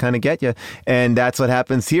devil will kind of get you. And that's what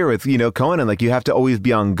happens here with, Conan. Like, you have to always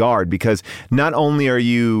be on guard, because not only are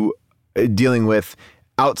you dealing with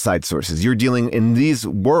outside sources, you're dealing in these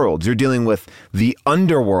worlds, you're dealing with the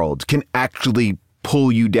underworld can actually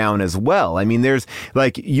pull you down as well. I mean, there's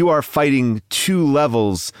like, you are fighting two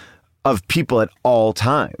levels of people at all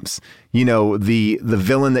times. The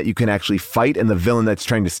villain that you can actually fight and the villain that's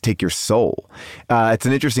trying to take your soul. It's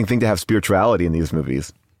an interesting thing to have spirituality in these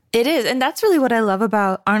movies. It is. And that's really what I love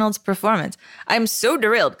about Arnold's performance. I'm so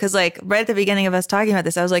derailed because like right at the beginning of us talking about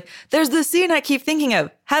this, I was like, there's this scene I keep thinking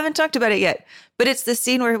of. Haven't talked about it yet. But it's the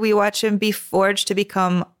scene where we watch him be forged to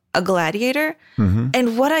become a gladiator. Mm-hmm.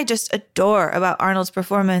 And what I just adore about Arnold's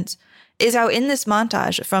performance is how in this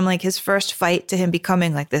montage from like his first fight to him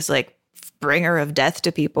becoming like this like bringer of death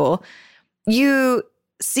to people, you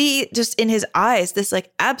see just in his eyes this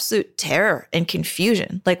like absolute terror and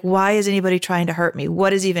confusion. Like, why is anybody trying to hurt me?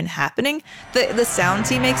 What is even happening? The sounds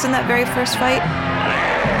he makes in that very first fight.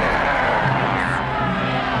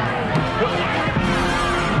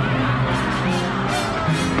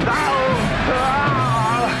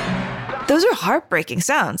 Those are heartbreaking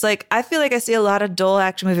sounds. Like, I feel like I see a lot of dull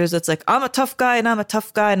action movies that's like, I'm a tough guy and I'm a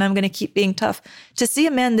tough guy and I'm going to keep being tough. To see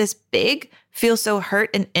a man this big feel so hurt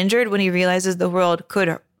and injured when he realizes the world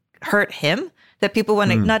could hurt him, that people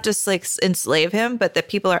want to not just like enslave him, but that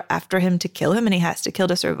people are after him to kill him and he has to kill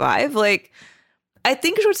to survive. Like, I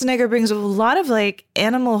think Schwarzenegger brings a lot of like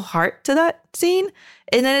animal heart to that scene.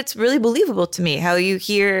 And then it's really believable to me how you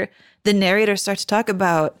hear the narrator start to talk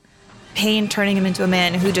about pain turning him into a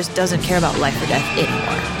man who just doesn't care about life or death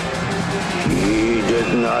anymore. He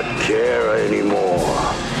did not care anymore.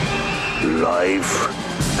 Life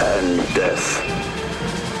and death,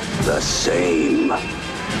 the same.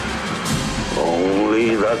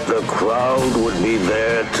 Only that the crowd would be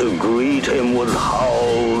there to greet him with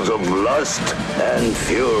howls of lust and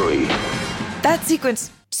fury. That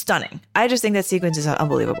sequence, stunning. I just think that sequence is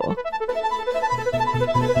unbelievable.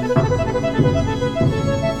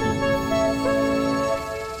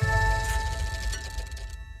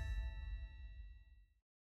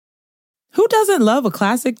 Who doesn't love a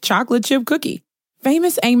classic chocolate chip cookie?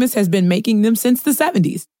 Famous Amos has been making them since the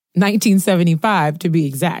 70s, 1975 to be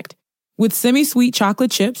exact. With semi-sweet chocolate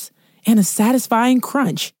chips and a satisfying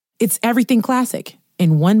crunch, it's everything classic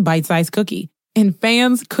in one bite-sized cookie. And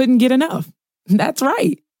fans couldn't get enough. That's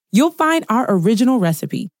right. You'll find our original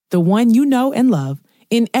recipe, the one you know and love,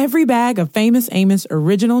 in every bag of Famous Amos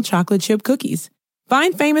original chocolate chip cookies.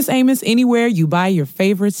 Find Famous Amos anywhere you buy your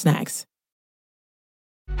favorite snacks.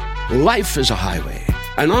 Life is a highway,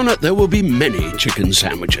 and on it there will be many chicken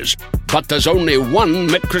sandwiches. But there's only one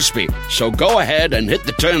McCrispy. So go ahead and hit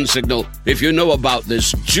the turn signal if you know about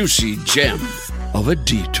this juicy gem of a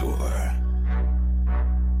detour.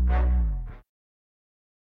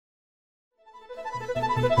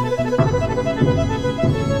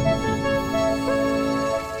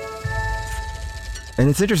 And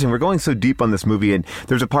it's interesting, we're going so deep on this movie, and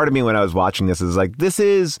there's a part of me when I was watching this is like, this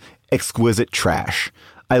is exquisite trash.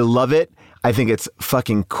 I love it. I think it's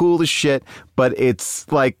fucking cool as shit, but it's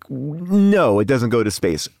like, no, it doesn't go to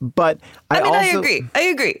space. But I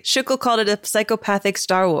agree. Schuylkill called it a psychopathic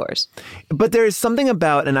Star Wars. But there's something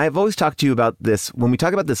about, and I've always talked to you about this, when we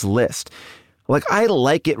talk about this list, like, I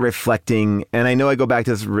like it reflecting, and I know I go back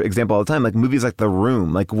to this example all the time, like movies like The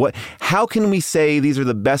Room. Like, how can we say these are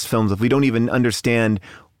the best films if we don't even understand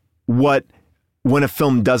when a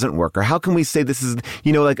film doesn't work? Or how can we say this is,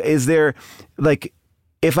 like, is there, like,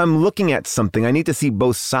 if I'm looking at something, I need to see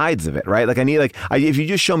both sides of it, right? Like, if you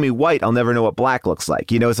just show me white, I'll never know what black looks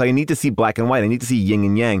like. So I need to see black and white. I need to see yin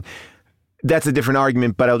and yang. That's a different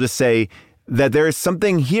argument, but I'll just say that there is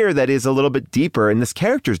something here that is a little bit deeper, and this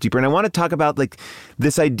character is deeper. And I want to talk about like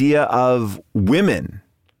this idea of women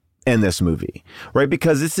in this movie, right?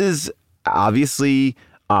 Because this is obviously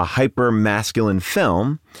a hyper masculine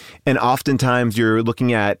film, and oftentimes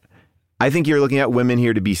I think you're looking at women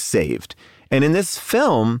here to be saved. And in this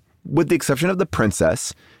film, with the exception of the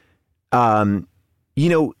princess,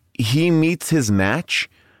 he meets his match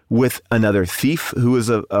with another thief who is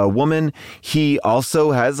a woman. He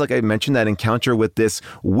also has, like I mentioned, that encounter with this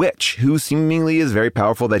witch who seemingly is very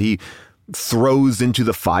powerful that he throws into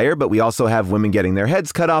the fire. But we also have women getting their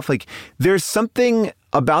heads cut off. Like, there's something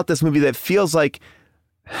about this movie that feels like,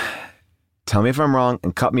 tell me if I'm wrong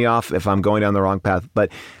and cut me off if I'm going down the wrong path,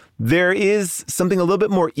 but there is something a little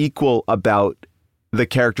bit more equal about the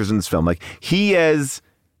characters in this film. Like,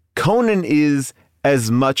 Conan is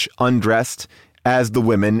as much undressed as the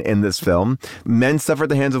women in this film. Men suffer at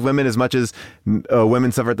the hands of women as much as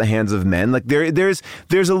women suffer at the hands of men. Like, there's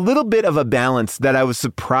a little bit of a balance that I was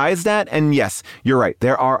surprised at. And yes, you're right.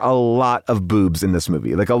 There are a lot of boobs in this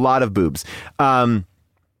movie, like a lot of boobs.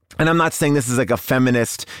 And I'm not saying this is like a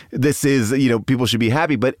feminist, this is, people should be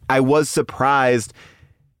happy, but I was surprised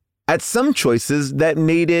at some choices that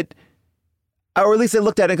made it, or at least I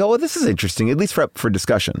looked at it and go, well, this is interesting, at least for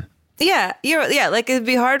discussion. Yeah, like it'd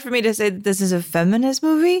be hard for me to say that this is a feminist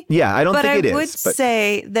movie. Yeah, I don't think it is. But I would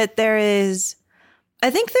say that I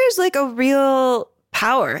think there's like a real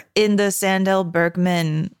power in the Sandel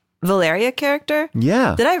Bergman Valeria character.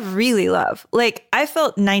 Yeah. That I really love. Like, I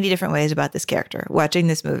felt 90 different ways about this character watching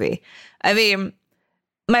this movie. I mean,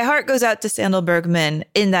 my heart goes out to Sandel Bergman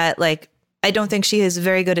in that, like, I don't think she is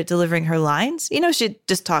very good at delivering her lines. She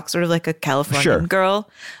just talks sort of like a Californian girl.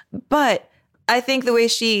 But I think the way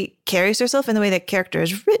she carries herself and the way that character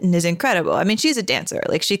is written is incredible. I mean, she's a dancer.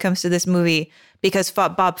 Like, she comes to this movie because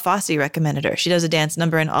Bob Fosse recommended her. She does a dance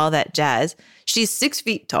number and all that jazz. She's 6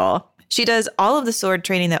 feet tall. She does all of the sword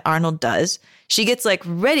training that Arnold does. She gets like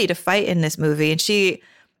ready to fight in this movie. And she,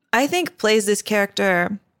 I think, plays this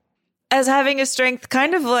character as having a strength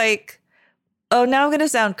kind of like, oh, now I'm going to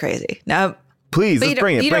sound crazy. Now, please, let's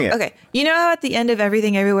bring it. Okay. You know how at the end of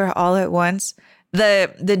Everything Everywhere All at Once,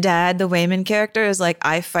 the dad, the Wayman character, is like,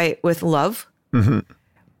 I fight with love. Mm-hmm.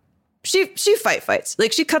 She fights.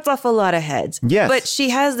 Like, she cuts off a lot of heads. Yes. But she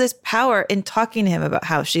has this power in talking to him about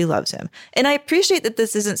how she loves him. And I appreciate that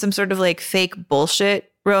this isn't some sort of like fake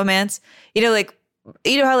bullshit romance. Like,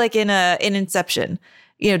 how like in Inception,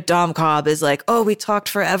 Dom Cobb is like, oh, we talked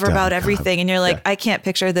forever about everything. And you're like, I can't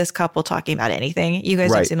picture this couple talking about anything. You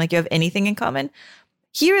guys don't seem like you have anything in common.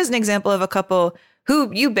 Here is an example of a couple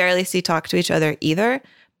who you barely see talk to each other either,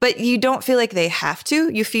 but you don't feel like they have to.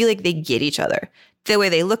 You feel like they get each other. The way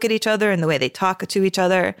they look at each other and the way they talk to each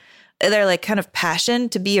other, their like kind of passion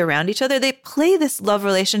to be around each other. They play this love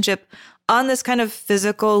relationship on this kind of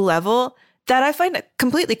physical level that I find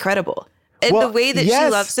completely credible. And the way that she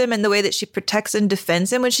loves him and the way that she protects and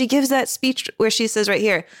defends him when she gives that speech where she says right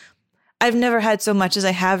here, I've never had so much as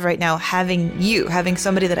I have right now, having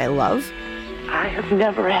somebody that I love. I have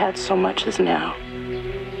never had so much as now.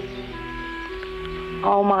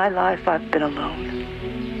 All my life I've been alone.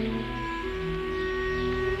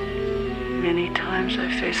 Many times I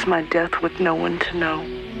faced my death with no one to know.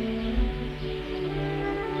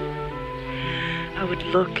 I would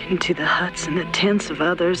look into the huts and the tents of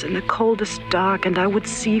others in the coldest dark, and I would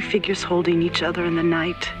see figures holding each other in the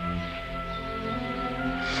night.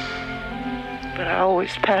 But I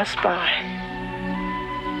always passed by.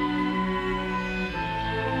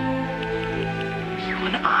 You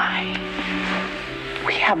and I,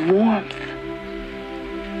 we have warmth.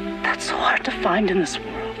 That's so hard to find in this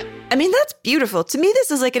world. I mean, that's beautiful. To me,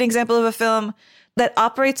 this is like an example of a film that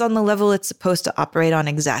operates on the level it's supposed to operate on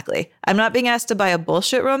exactly. I'm not being asked to buy a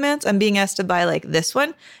bullshit romance. I'm being asked to buy like this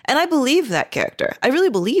one. And I believe that character. I really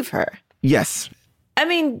believe her. Yes. I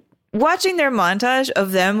mean, watching their montage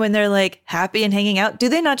of them when they're like happy and hanging out, do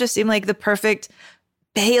they not just seem like the perfect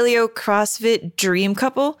paleo CrossFit dream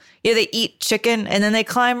couple? They eat chicken and then they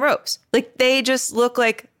climb ropes. Like, they just look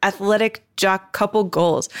like athletic jock couple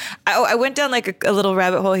goals. I went down like a little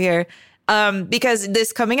rabbit hole here because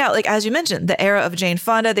this coming out, like, as you mentioned, the era of Jane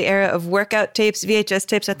Fonda, the era of workout tapes, VHS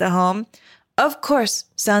tapes at the home. Of course,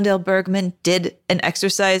 Sandel Bergman did an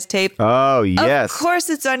exercise tape. Oh, yes. Of course,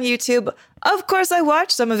 it's on YouTube. Of course, I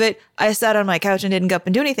watched some of it. I sat on my couch and didn't get up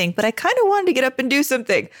and do anything, but I kind of wanted to get up and do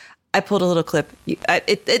something. I pulled a little clip.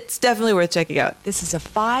 It's definitely worth checking out. This is a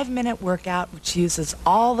 5-minute workout which uses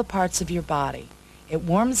all the parts of your body. It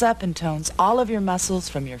warms up and tones all of your muscles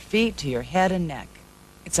from your feet to your head and neck.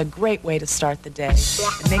 It's a great way to start the day.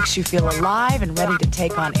 It makes you feel alive and ready to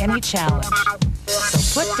take on any challenge.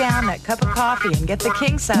 So put down that cup of coffee and get the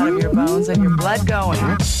kinks out of your bones and your blood going.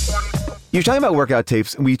 You're talking about workout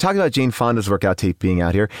tapes. We talked about Jane Fonda's workout tape being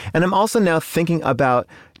out here. And I'm also now thinking about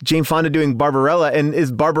Jane Fonda doing Barbarella. And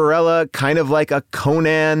is Barbarella kind of like a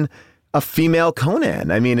Conan, a female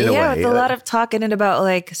Conan? I mean, in a way. Yeah, with a lot of talk in it about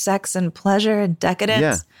like sex and pleasure and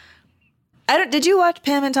decadence. Yeah. Did you watch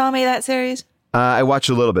Pam and Tommy, that series? I watched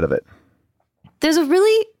a little bit of it. There's a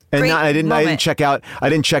really great I didn't check out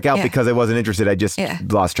Yeah. because I wasn't interested. I just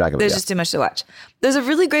lost track of it. There's just too much to watch. There's a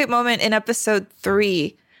really great moment in episode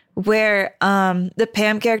 3 where the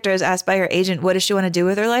Pam character is asked by her agent, what does she want to do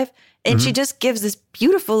with her life? And she just gives this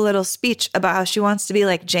beautiful little speech about how she wants to be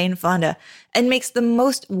like Jane Fonda and makes the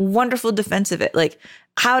most wonderful defense of it. Like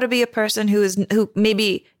how to be a person who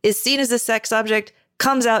maybe is seen as a sex object,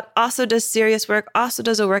 comes out, also does serious work, also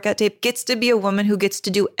does a workout tape, gets to be a woman who gets to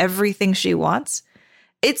do everything she wants.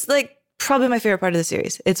 It's like probably my favorite part of the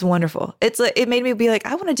series. It's wonderful. It's like, it made me be like,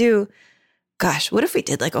 I want to do, gosh, what if we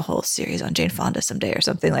did like a whole series on Jane Fonda someday or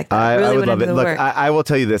something like that? I would love it. Look, I will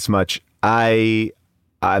tell you this much. I'm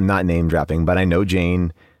not name dropping, but I know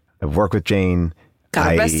Jane. I've worked with Jane.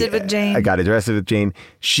 Got arrested with Jane. I got arrested with Jane.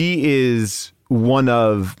 She is one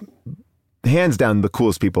of, hands down, the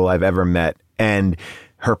coolest people I've ever met. And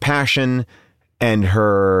her passion and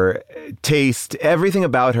her taste, everything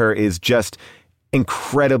about her is just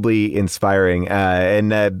incredibly inspiring.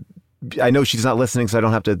 And I know she's not listening, so I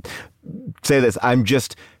don't have to say this. I'm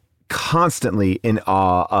just constantly in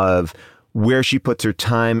awe of where she puts her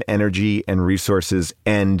time, energy, and resources,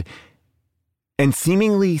 and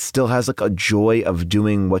seemingly still has like a joy of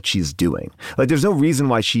doing what she's doing. Like there's no reason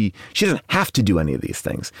why she doesn't have to do any of these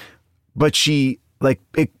things, but she, like,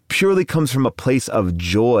 it purely comes from a place of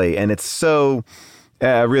joy, and it's so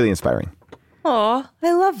really inspiring. Oh,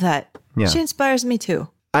 I love that. Yeah. She inspires me too.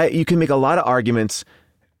 You can make a lot of arguments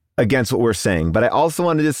against what we're saying, but I also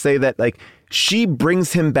wanted to say that, like, she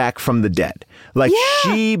brings him back from the dead. Like,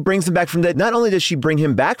 she brings him back from the dead. Not only does she bring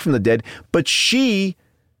him back from the dead, but she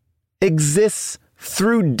exists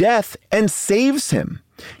through death and saves him.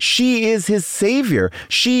 She is his savior.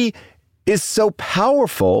 She is so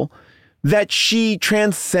powerful that she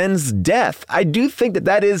transcends death. I do think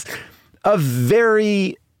that is a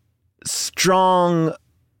very strong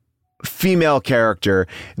female character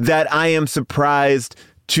that I am surprised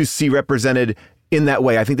to see represented in that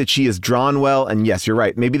way. I think that she is drawn well, and yes, you're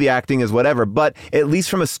right. Maybe the acting is whatever, but at least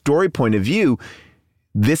from a story point of view,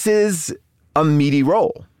 this is a meaty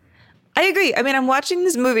role. I agree. I mean, I'm watching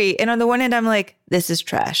this movie, and on the one hand, I'm like, this is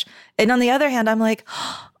trash. And on the other hand, I'm like,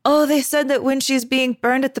 oh, they said that when she's being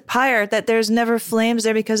burned at the pyre, that there's never flames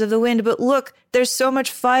there because of the wind. But look, there's so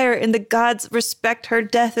much fire, and the gods respect her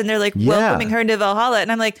death, and they're like welcoming her into Valhalla.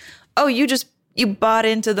 And I'm like, oh, you bought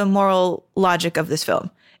into the moral logic of this film.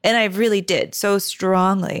 And I really did, so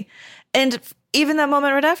strongly. And even that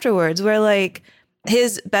moment right afterwards where, like,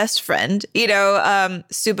 his best friend,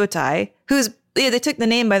 Subotai, they took the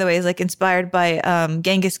name, by the way, is like inspired by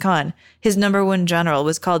Genghis Khan. His number one general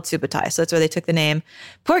was called Subotai, so that's where they took the name.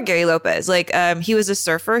 Poor Gary Lopez, he was a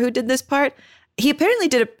surfer who did this part. He apparently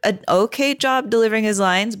did an okay job delivering his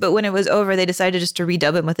lines, but when it was over, they decided just to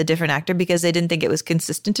redub him with a different actor because they didn't think it was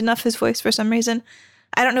consistent enough, his voice, for some reason.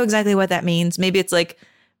 I don't know exactly what that means. Maybe it's like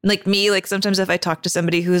me, like sometimes if I talk to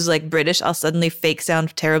somebody who's like British, I'll suddenly fake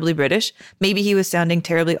sound terribly British. Maybe he was sounding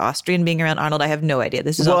terribly Austrian being around Arnold. I have no idea.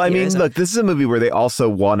 This is all theorism. Look, this is a movie where they also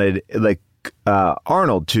wanted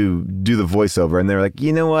Arnold to do the voiceover, and they're like,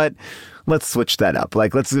 you know what? Let's switch that up.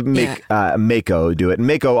 Like, let's make Mako do it. And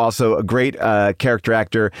Mako, also a great character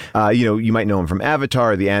actor. You might know him from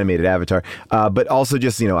Avatar, the animated Avatar, but also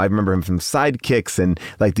just, I remember him from Sidekicks and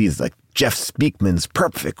like these like Jeff Speakman's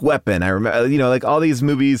Perfect Weapon. I remember, like all these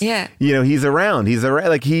movies. Yeah. He's around.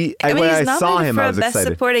 Like when I saw him, I was excited. Best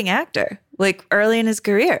supporting actor, like early in his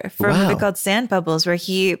career, for a movie called Sand Pebbles, where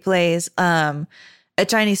he plays a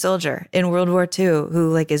Chinese soldier in World War II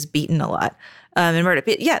who like is beaten a lot. And murdered.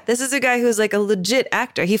 Yeah, this is a guy who's like a legit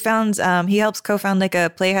actor. He helps co-found like a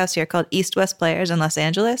playhouse here called East West Players in Los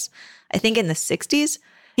Angeles, I think in the 60s.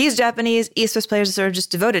 He's Japanese. East West Players are sort of just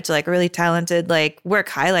devoted to like really talented like work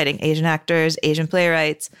highlighting Asian actors, Asian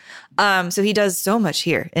playwrights. So he does so much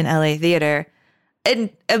here in LA theater. And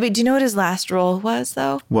I mean, do you know what his last role was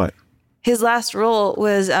though? What? His last role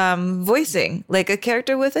was voicing like a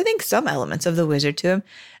character with, I think, some elements of the Wizard to him,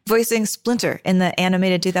 voicing Splinter in the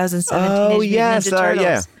animated 2007 Teenage Mutant Ninja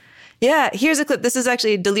Turtles. Yeah, here's a clip. This is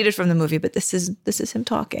actually deleted from the movie, but this is him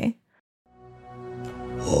talking.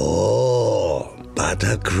 Oh,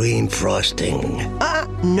 buttercream frosting.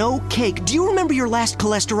 No cake. Do you remember your last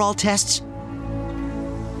cholesterol tests?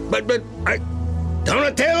 But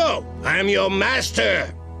Donatello, I'm your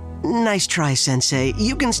master. Nice try, Sensei.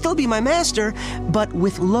 You can still be my master, but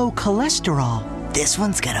with low cholesterol. This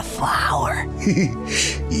one's gonna flower.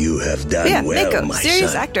 You have done well, Mako, my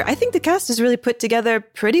serious son. actor. I think the cast is really put together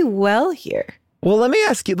pretty well here. Well, let me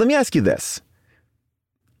ask you this.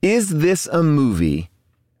 Is this a movie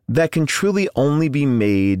that can truly only be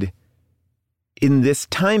made in this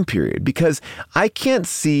time period? Because I can't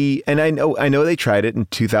see, and I know they tried it in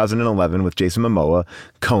 2011 with Jason Momoa,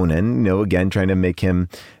 Conan, again, trying to make him,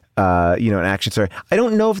 an action star. I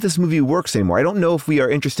don't know if this movie works anymore. I don't know if we are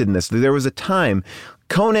interested in this. There was a time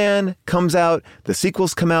Conan comes out, the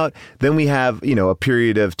sequels come out, then we have, a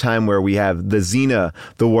period of time where we have the Xena,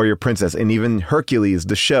 the warrior princess, and even Hercules,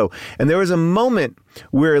 the show. And there was a moment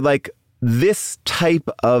where this type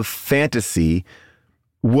of fantasy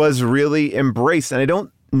was really embraced. And I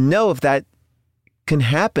don't know if that can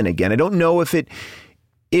happen again. I don't know if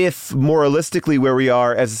moralistically where we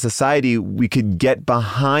are as a society, we could get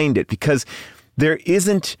behind it, because there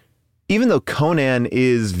isn't, even though Conan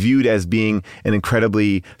is viewed as being an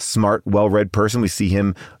incredibly smart, well-read person, we see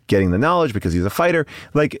him getting the knowledge because he's a fighter.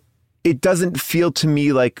 It doesn't feel to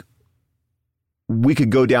me like we could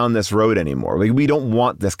go down this road anymore. We don't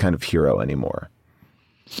want this kind of hero anymore.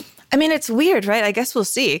 I mean, it's weird, right? I guess we'll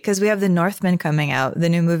see, because we have The Northman coming out, the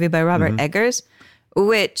new movie by Robert Eggers,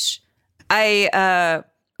 which I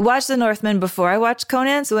watched The Northman before I watched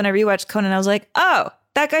Conan. So when I rewatched Conan, I was like, oh,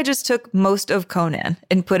 that guy just took most of Conan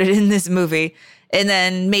and put it in this movie and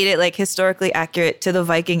then made it historically accurate to the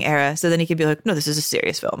Viking era. So then he could be like, no, this is a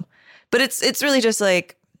serious film. But it's really just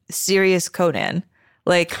serious Conan.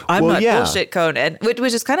 I'm not bullshit Conan, which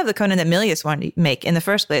is kind of the Conan that Milius wanted to make in the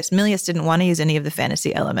first place. Milius didn't want to use any of the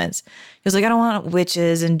fantasy elements. He was like, I don't want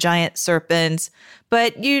witches and giant serpents,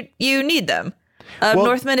 but you need them.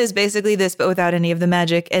 Northman is basically this, but without any of the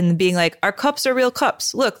magic, and being like, our cups are real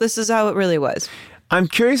cups. Look, this is how it really was. I'm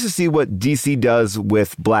curious to see what DC does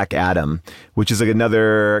with Black Adam, which is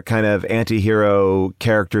another kind of anti-hero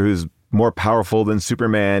character who's more powerful than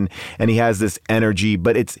Superman, and he has this energy,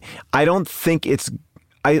 but I don't think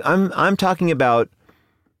I'm talking about,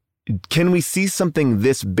 can we see something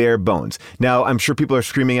this bare bones? Now, I'm sure people are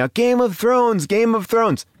screaming out, Game of Thrones, Game of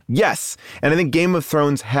Thrones. Yes. And I think Game of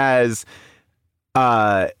Thrones has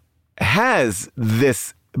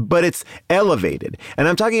this, but it's elevated. And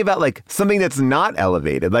I'm talking about something that's not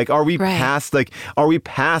elevated. Are we past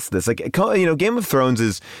this? Game of Thrones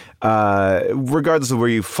is, regardless of where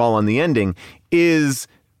you fall on the ending, is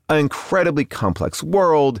an incredibly complex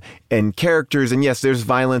world and characters. And yes, there's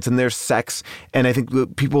violence and there's sex. And I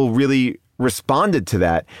think people really responded to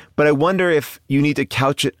that. But I wonder if you need to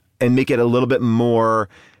couch it and make it a little bit more.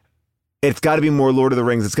 It's got to be more Lord of the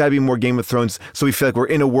Rings. It's got to be more Game of Thrones. So we feel like we're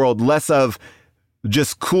in a world less of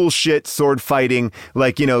just cool shit, sword fighting.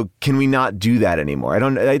 Can we not do that anymore? I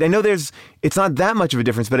know it's not that much of a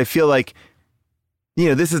difference, but I feel like,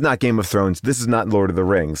 this is not Game of Thrones. This is not Lord of the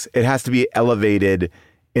Rings. It has to be elevated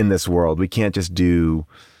in this world. We can't just do.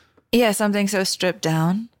 Yeah, something so stripped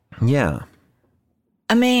down. Yeah.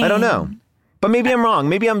 I mean, I don't know. But maybe I'm wrong.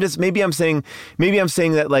 Maybe I'm saying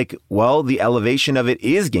that the elevation of it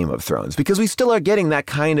is Game of Thrones, because we still are getting that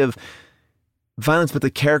kind of violence, but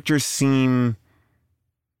the characters seem,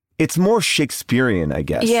 it's more Shakespearean, I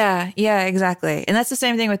guess. Yeah, exactly. And that's the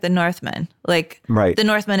same thing with The Northman. Right. The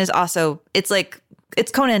Northman is also, it's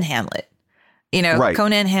Conan Hamlet, right.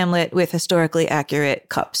 Conan Hamlet with historically accurate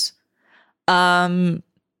cups.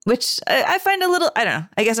 Which I find a little, I don't know,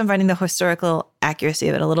 I guess I'm finding the historical accuracy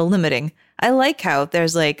of it a little limiting. I like how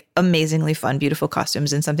there's amazingly fun, beautiful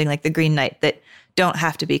costumes in something like The Green Knight that don't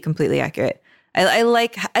have to be completely accurate. I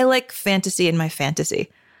like fantasy in my fantasy.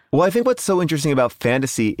 Well, I think what's so interesting about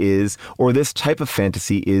fantasy is, or this type of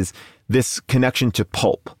fantasy is, this connection to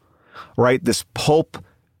pulp, right? This pulp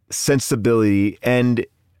sensibility. And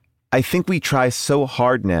I think we try so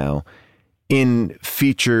hard now in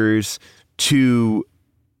features to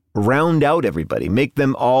round out everybody, make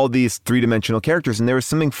them all these three-dimensional characters. And there was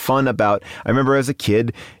something fun about, I remember as a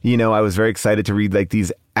kid, I was very excited to read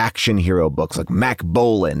these action hero books like Mac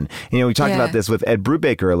Bolan. We talked about this with Ed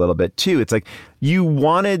Brubaker a little bit too. It's you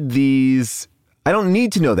wanted these, I don't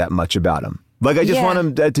need to know that much about them. I just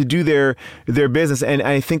want them to do their business. And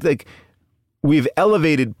I think we've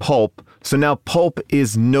elevated pulp. So now pulp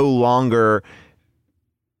is no longer,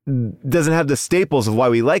 doesn't have the staples of why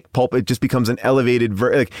we like pulp. It just becomes an elevated,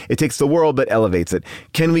 it takes the world but elevates it.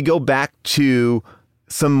 Can we go back to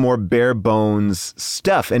some more bare bones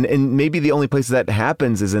stuff? And maybe the only place that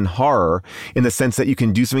happens is in horror, in the sense that you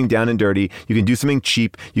can do something down and dirty, you can do something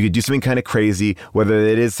cheap, you can do something kind of crazy, whether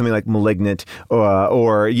it is something like Malignant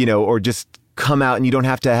or just come out and you don't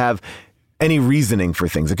have to have any reasoning for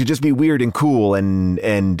things. It could just be weird and cool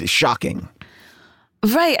and shocking.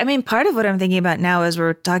 Right. I mean, part of what I'm thinking about now as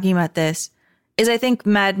we're talking about this is I think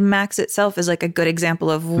Mad Max itself is like a good example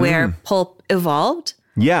of where pulp evolved.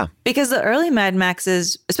 Yeah. Because the early Mad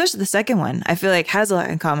Maxes, especially the second one, I feel like has a lot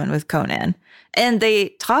in common with Conan. And they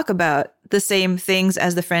talk about the same things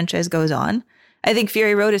as the franchise goes on. I think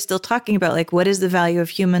Fury Road is still talking about like, what is the value of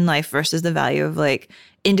human life versus the value of like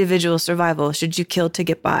individual survival? Should you kill to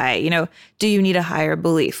get by? You know, do you need a higher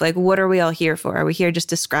belief? Like, what are we all here for? Are we here just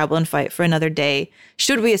to scrabble and fight for another day?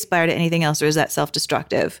 Should we aspire to anything else, or is that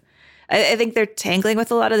self-destructive? I think they're tangling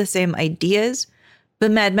with a lot of the same ideas,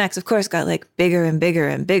 but Mad Max, of course, got like bigger and bigger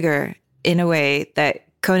and bigger in a way that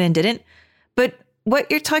Conan didn't. But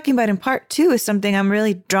what you're talking about in part two is something I'm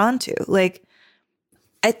really drawn to. Like,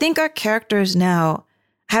 I think our characters now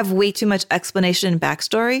have way too much explanation and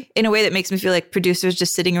backstory in a way that makes me feel like producers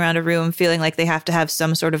just sitting around a room feeling like they have to have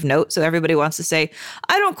some sort of note. So everybody wants to say,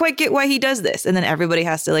 I don't quite get why he does this. And then everybody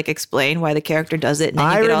has to like explain why the character does it. And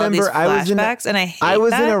then you get all these flashbacks. And I hate that. I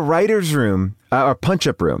was in a writer's room, or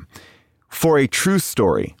punch-up room, for a true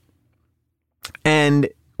story. And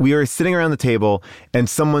we were sitting around the table and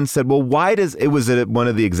someone said, well, why does, it was one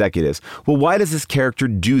of the executives, well, why does this character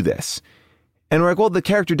do this? And we're like, well, the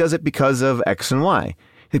character does it because of X and Y.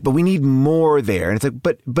 Like, but we need more there. And it's like,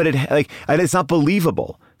 but it like, and it's not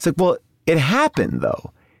believable. It's like, well, it happened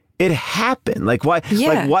though. It happened. Like, why,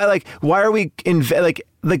 why are we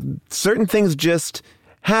like certain things just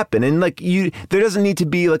happen? And like there doesn't need to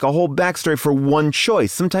be like a whole backstory for one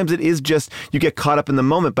choice. Sometimes it is just, you get caught up in the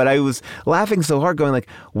moment. But I was laughing so hard going like,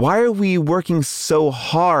 why are we working so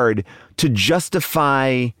hard to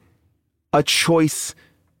justify a choice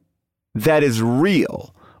that is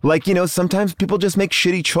real? Like, you know, sometimes people just make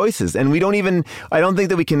shitty choices and I don't think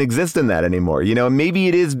that we can exist in that anymore. You know, maybe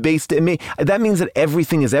it is that means that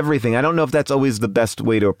everything is everything. I don't know if that's always the best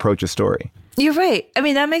way to approach a story. You're right. I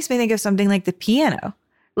mean, that makes me think of something like the piano.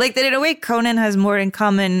 Like that in a way, Conan has more in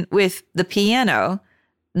common with the piano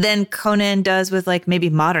than Conan does with like maybe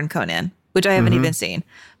modern Conan, which I haven't even seen.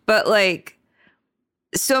 But like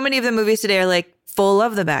so many of the movies today are like full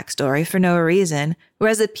of the backstory for no reason.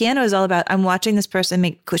 Whereas the piano is all about, I'm watching this person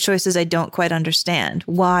make choices I don't quite understand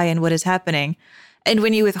why and what is happening. And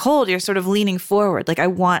when you withhold, you're sort of leaning forward. Like, I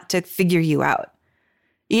want to figure you out.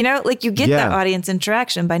 You know, like you get that audience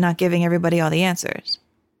interaction by not giving everybody all the answers.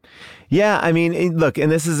 Yeah. I mean, look,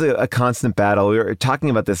 and this is a constant battle. We were talking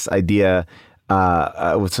about this idea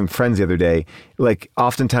with some friends the other day. Like,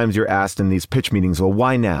 oftentimes you're asked in these pitch meetings, well,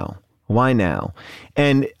 why now? Why now?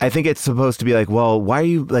 And I think it's supposed to be like, well, why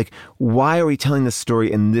are we telling this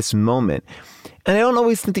story in this moment? And I don't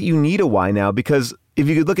always think that you need a why now, because if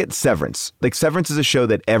you could look at Severance, like Severance is a show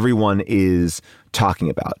that everyone is talking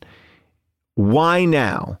about. Why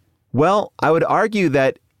now? Well, I would argue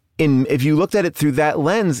that if you looked at it through that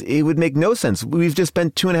lens, it would make no sense. We've just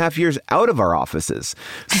spent 2.5 years out of our offices.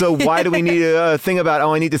 So why do we need a thing about,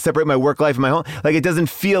 I need to separate my work life and my home? Like, it doesn't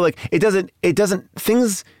feel like,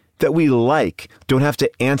 things that we like don't have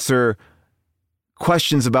to answer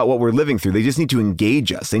questions about what we're living through. They just need to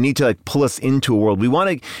engage us. They need to like pull us into a world. We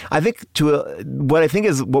want to, I think what I think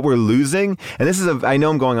is what we're losing, and this is I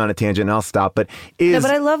know I'm going on a tangent and I'll stop, but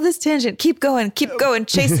I love this tangent. Keep going,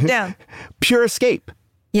 chase it down. Pure escape.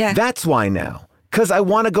 Yeah. That's why now. Because I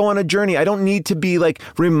want to go on a journey. I don't need to be like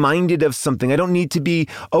reminded of something. I don't need to be,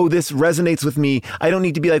 oh, this resonates with me. I don't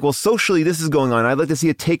need to be like, well, socially, this is going on. I'd like to see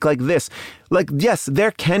a take like this. Like, yes,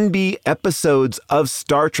 there can be episodes of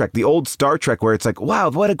Star Trek, the old Star Trek, where it's like, wow,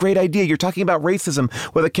 what a great idea. You're talking about racism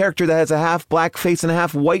with a character that has a half black face and a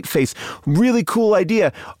half white face. Really cool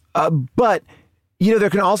idea. But you know, there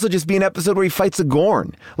can also just be an episode where he fights a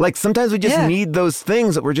Gorn. Like, sometimes we just need those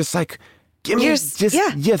things that we're just like, give me,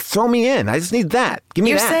 throw me in. I just need that. Give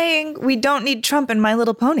me that. You're saying we don't need Trump and My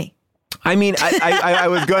Little Pony. I mean, I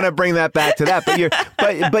was going to bring that back to that,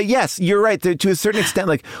 but yes, you're right. To a certain extent,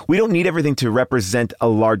 like, we don't need everything to represent a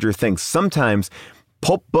larger thing. Sometimes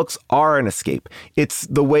pulp books are an escape. It's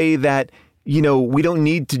the way that, you know, we don't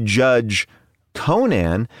need to judge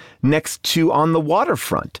Conan next to On the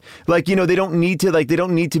Waterfront. Like, you know, they don't need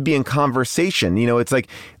to be in conversation. You know, it's like,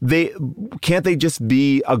 can't they just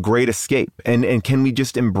be a great escape? And can we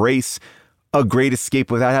just embrace a great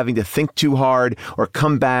escape without having to think too hard or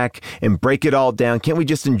come back and break it all down? Can't we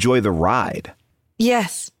just enjoy the ride?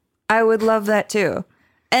 Yes, I would love that too.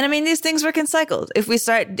 And I mean, these things work in cycles. If we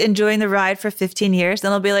start enjoying the ride for 15 years,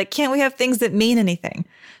 then I'll be like, can't we have things that mean anything?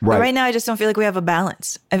 Right. But right now, I just don't feel like we have a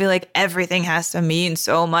balance. I feel like everything has to mean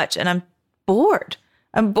so much. And I'm bored.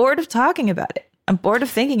 I'm bored of talking about it. I'm bored of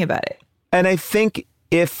thinking about it. And I think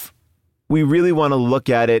if we really want to look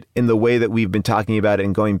at it in the way that we've been talking about it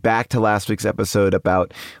and going back to last week's episode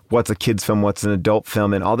about what's a kid's film, what's an adult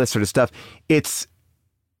film, and all this sort of stuff, it's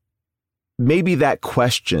maybe that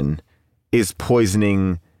question is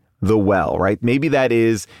poisoning the well, right? Maybe that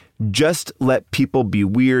is just let people be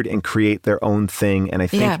weird and create their own thing. And I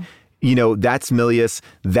think, that's Milius.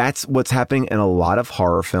 That's what's happening in a lot of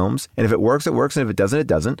horror films. And if it works, it works. And if it doesn't, it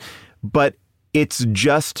doesn't. But it's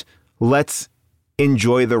just, let's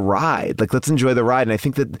enjoy the ride. Like, let's enjoy the ride. And I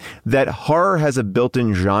think that horror has a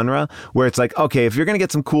built-in genre where it's like, okay, if you're going to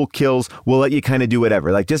get some cool kills, we'll let you kind of do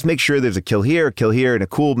whatever. Like, just make sure there's a kill here, and a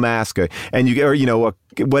cool mask,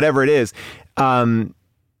 whatever it is.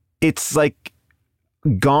 It's like,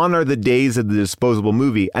 gone are the days of the disposable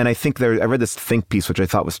movie. And I think I read this think piece, which I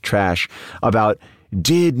thought was trash, about,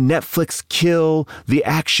 did Netflix kill the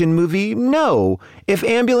action movie? No. If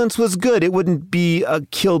Ambulance was good, it wouldn't be a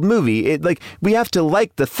killed movie. We have to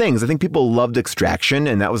like the things. I think people loved Extraction,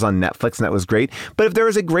 and that was on Netflix, and that was great. But if there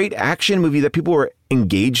was a great action movie that people were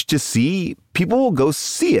engaged to see, people will go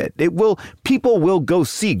see it. People will go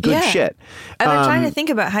see good shit. I've been trying to think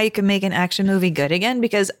about how you can make an action movie good again,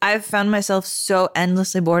 because I've found myself so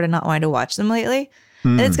endlessly bored and not wanting to watch them lately.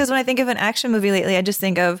 And it's because when I think of an action movie lately, I just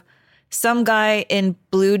think of some guy in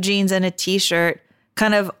blue jeans and a t-shirt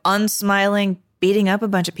kind of unsmiling, beating up a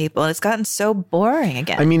bunch of people. And it's gotten so boring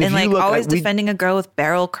again. I mean, always defending a girl with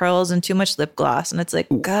barrel curls and too much lip gloss. And it's like,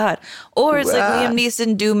 God. Or it's like Liam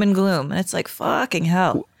Neeson doom and gloom. And it's like, fucking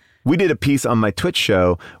hell. We did a piece on my Twitch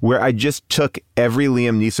show where I just took every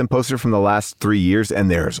Liam Neeson poster from the last 3 years,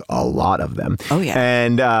 and there's a lot of them. Oh,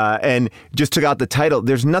 yeah. And just took out the title.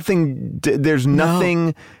 There's nothing.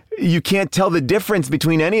 No. You can't tell the difference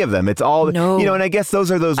between any of them. It's all, and I guess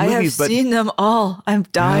those are those movies. I have seen them all. I'm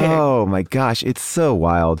dying. Oh my gosh. It's so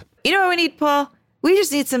wild. You know what we need, Paul? We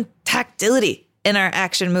just need some tactility in our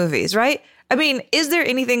action movies, right? I mean, is there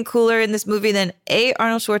anything cooler in this movie than A,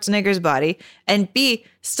 Arnold Schwarzenegger's body, and B,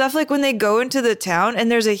 stuff like when they go into the town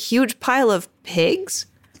and there's a huge pile of pigs?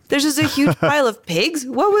 There's just a huge pile of pigs?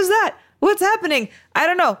 What was that? What's happening? I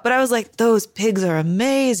don't know. But I was like, those pigs are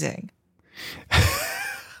amazing.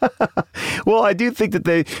 Well, I do think that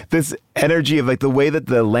this energy of like the way that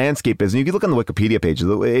the landscape is, and you can look on the Wikipedia page,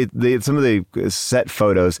 some of the set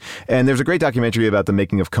photos, and there's a great documentary about the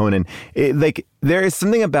making of Conan. There is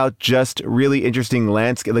something about just really interesting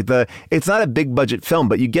landscape. It's not a big budget film,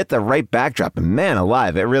 but you get the right backdrop, and man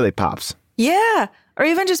alive, it really pops. Yeah. Or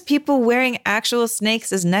even just people wearing actual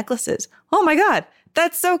snakes as necklaces. Oh my God.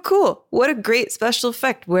 That's so cool. What a great special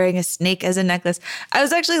effect, wearing a snake as a necklace. I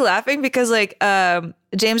was actually laughing because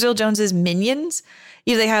James Earl Jones's Minions,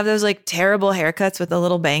 they have those terrible haircuts with the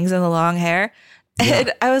little bangs and the long hair. Yeah.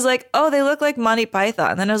 And I was like, oh, they look like Monty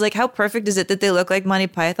Python. And then I was like, how perfect is it that they look like Monty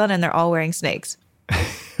Python and they're all wearing snakes?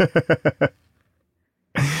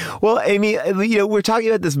 Well, Amy, we're talking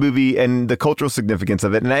about this movie and the cultural significance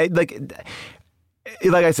of it. And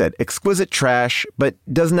like I said, exquisite trash, but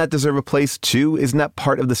doesn't that deserve a place too? Isn't that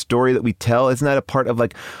part of the story that we tell? Isn't that a part of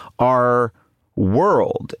our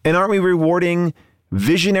world? And aren't we rewarding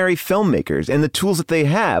visionary filmmakers and the tools that they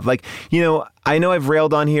have? I know I've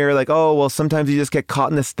railed on here sometimes you just get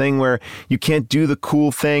caught in this thing where you can't do the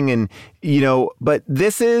cool thing, and but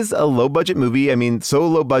this is a low budget movie. I mean, so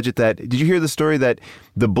low budget that, did you hear the story that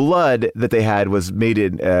the blood that they had was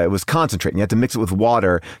was concentrate, and you had to mix it with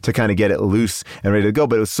water to kind of get it loose and ready to go,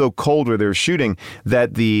 but it was so cold where they were shooting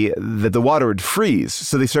that the water would freeze,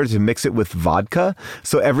 so they started to mix it with vodka.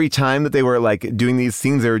 So every time that they were doing these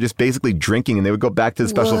scenes, they were just basically drinking, and they would go back to the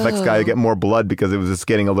special effects guy to get more blood because it was just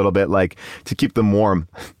getting a little bit to keep them warm.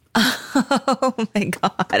 Oh my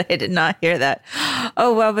God, I did not hear that.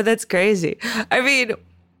 Oh wow, but that's crazy. I mean,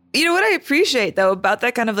 what I appreciate though about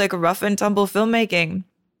that kind of rough and tumble filmmaking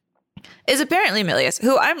is apparently Milius,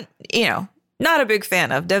 who I'm, not a big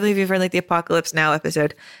fan of. Definitely if you've heard the Apocalypse Now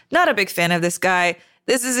episode, not a big fan of this guy.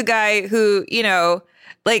 This is a guy who, in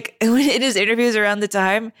his interviews around the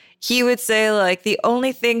time, he would say the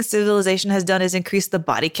only thing civilization has done is increase the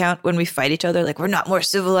body count when we fight each other. We're not more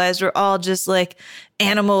civilized. We're all just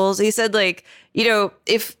animals. He said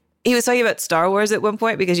if he was talking about Star Wars at one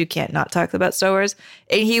point, because you can't not talk about Star Wars.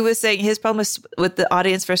 And he was saying his problem with the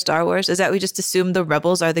audience for Star Wars is that we just assume the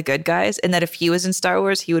rebels are the good guys. And that if he was in Star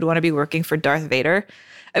Wars, he would want to be working for Darth Vader.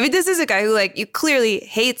 I mean, this is a guy who you clearly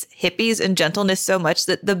hates hippies and gentleness so much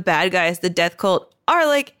that the bad guys, the death cult, are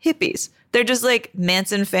hippies. They're just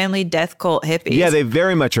Manson family death cult hippies. Yeah, they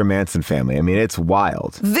very much are Manson family. I mean, it's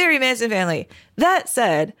wild. Very Manson family. That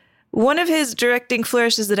said, one of his directing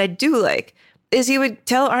flourishes that I do is he would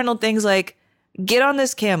tell Arnold things like, get on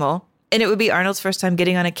this camel And it would be Arnold's first time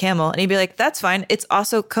getting on a camel. And he'd be like, that's fine. It's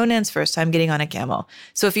also Conan's first time getting on a camel.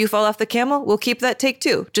 So if you fall off the camel, we'll keep that take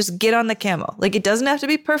too. Just get on the camel. Like, it doesn't have to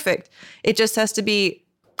be perfect. It just has to be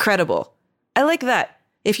credible. I like that.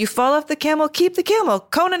 If you fall off the camel, keep the camel.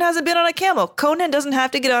 Conan hasn't been on a camel. Conan doesn't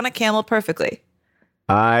have to get on a camel perfectly.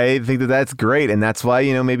 I think that that's great. And that's why,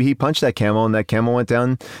 maybe he punched that camel and that camel went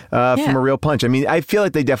down from a real punch. I mean, I feel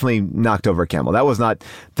like they definitely knocked over a camel. That was not,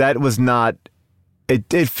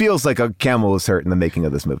 it feels like a camel was hurt in the making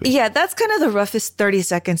of this movie. Yeah, that's kind of the roughest 30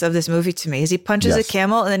 seconds of this movie to me, is he punches a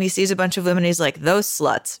camel and then he sees a bunch of women and he's like, those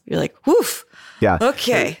sluts. You're like, woof. Yeah.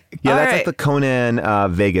 Okay. Yeah, all that's right. like the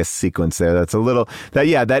Conan Vegas sequence there. That's a little that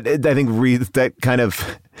I think that kind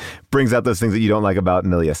of brings out those things that you don't like about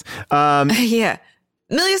Milius. Yeah.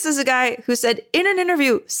 Milius is a guy who said in an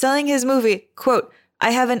interview selling his movie, quote,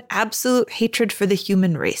 "I have an absolute hatred for the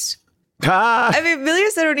human race." I mean, Milius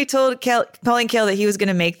said when he told Pauline Kael that he was going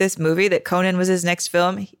to make this movie, that Conan was his next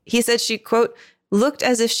film, he said she, quote, "looked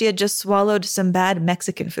as if she had just swallowed some bad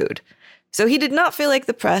Mexican food." So he did not feel like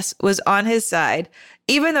the press was on his side,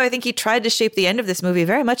 even though I think he tried to shape the end of this movie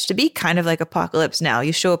very much to be kind of like Apocalypse Now.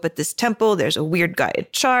 You show up at this temple, there's a weird guy in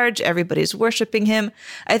charge, everybody's worshiping him.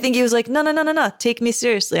 I think he was like, no, take me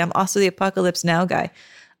seriously. I'm also the Apocalypse Now guy.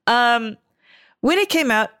 When it came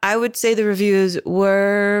out, I would say the reviews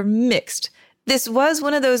were mixed. This was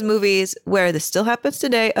one of those movies where this still happens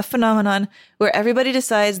today, a phenomenon where everybody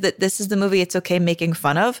decides that this is the movie it's okay making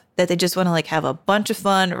fun of, that they just want to like have a bunch of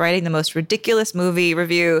fun writing the most ridiculous movie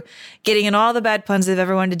review, getting in all the bad puns they've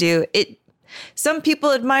ever wanted to do. Some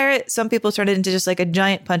people admire it. Some people turn it into just like a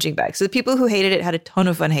giant punching bag. So the people who hated it had a ton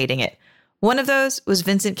of fun hating it. One of those was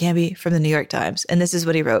Vincent Canby from the New York Times. And this is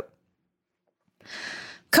what he wrote.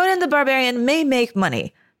 Conan the Barbarian may make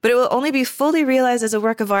money, but it will only be fully realized as a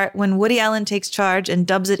work of art when Woody Allen takes charge and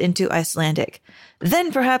dubs it into Icelandic.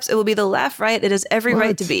 Then perhaps it will be the laugh riot it has every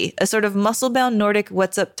right to be, a sort of muscle-bound Nordic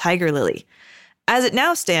What's Up Tiger Lily. As it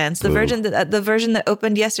now stands, the version that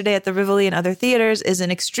opened yesterday at the Rivoli and other theaters is an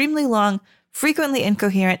extremely long, frequently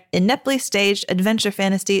incoherent, ineptly staged adventure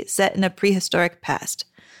fantasy set in a prehistoric past.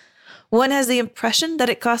 One has the impression that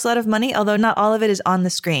it costs a lot of money, although not all of it is on the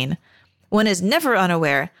screen. One is never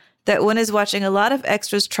unaware that one is watching a lot of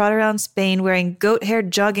extras trot around Spain wearing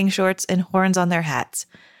goat-haired jogging shorts and horns on their hats.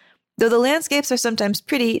 Though the landscapes are sometimes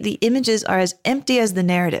pretty, the images are as empty as the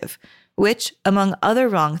narrative, which, among other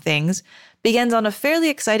wrong things, begins on a fairly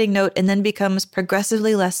exciting note and then becomes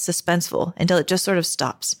progressively less suspenseful until it just sort of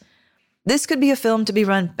stops. This could be a film to be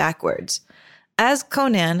run backwards. As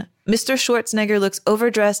Conan, Mr. Schwarzenegger looks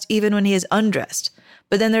overdressed even when he is undressed,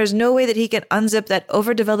 but then there's no way that he can unzip that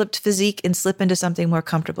overdeveloped physique and slip into something more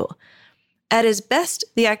comfortable. At his best,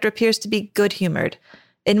 the actor appears to be good-humored.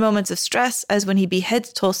 In moments of stress, as when he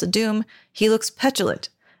beheads Tulsa Doom, he looks petulant,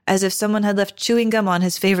 as if someone had left chewing gum on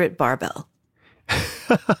his favorite barbell.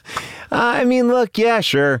 I mean, look, yeah,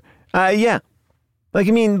 sure. Yeah. Like,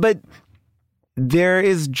 I mean, but there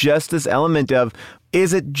is just this element of,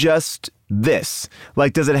 is it just this?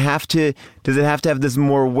 Like, does it have to have this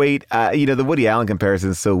more weight? The Woody Allen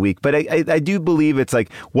comparison is so weak, but I do believe it's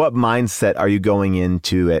like, what mindset are you going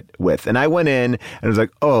into it with? And I went in and I was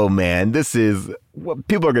like, oh man,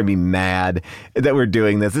 people are going to be mad that we're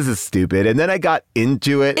doing this. This is stupid. And then I got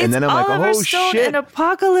into it and then I'm like, oh Stone shit. And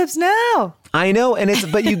Apocalypse Now. I know. And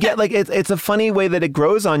but you get like, it's a funny way that it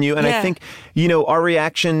grows on you. And I think, our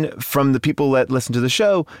reaction from the people that listen to the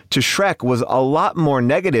show to Shrek was a lot more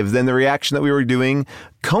negative than the reaction that we were doing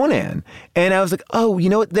Conan. And I was like, oh, you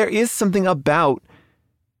know what? There is something about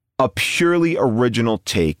a purely original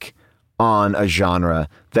take on a genre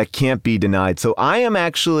that can't be denied. So I am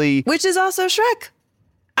actually... Which is also Shrek.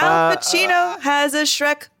 Al Pacino has a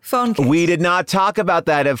Shrek phone case. We did not talk about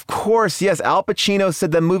that. Of course, yes. Al Pacino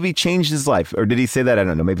said the movie changed his life. Or did he say that? I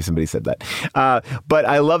don't know. Maybe somebody said that. But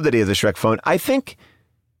I love that he has a Shrek phone. I think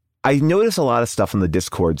I notice a lot of stuff on the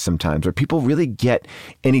Discord sometimes where people really get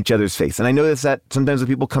in each other's face. And I notice that sometimes when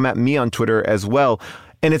people come at me on Twitter as well.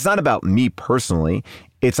 And it's not about me personally.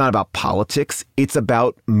 It's not about politics. It's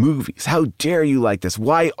about movies. How dare you like this?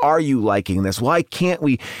 Why are you liking this? Why can't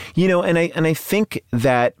we? And I think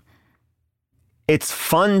that it's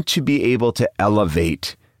fun to be able to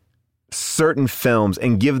elevate certain films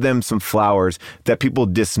and give them some flowers that people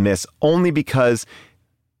dismiss only because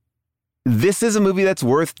this is a movie that's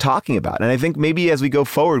worth talking about. And I think maybe as we go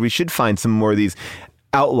forward, we should find some more of these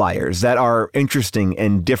outliers that are interesting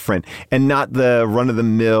and different and not the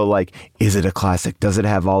run-of-the-mill, like, is it a classic? Does it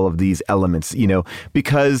have all of these elements?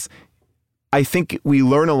 Because I think we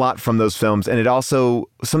learn a lot from those films, and it also,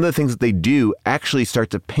 some of the things that they do actually start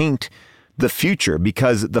to paint the future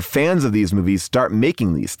because the fans of these movies start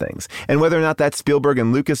making these things. And whether or not that's Spielberg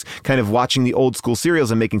and Lucas kind of watching the old school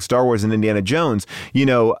serials and making Star Wars and Indiana Jones,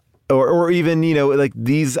 or even, like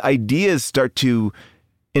these ideas start to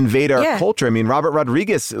invade our culture. I mean, Robert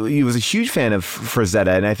Rodriguez, he was a huge fan of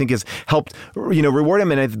Frazetta, and I think has helped, reward him.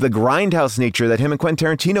 And the grindhouse nature that him and Quentin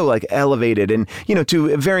Tarantino like elevated, and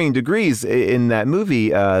to varying degrees in that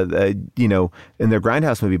movie, in their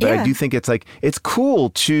grindhouse movie. But I do think it's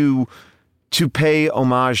cool to pay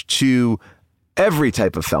homage to every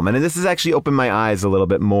type of film, and this has actually opened my eyes a little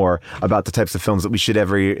bit more about the types of films that we should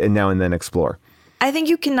every now and then explore. I think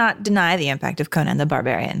you cannot deny the impact of Conan the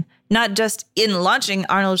Barbarian, not just in launching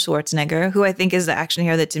Arnold Schwarzenegger, who I think is the action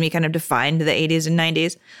hero that to me kind of defined the 80s and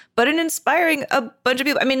 90s, but in inspiring a bunch of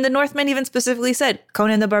people. I mean, the Northman even specifically said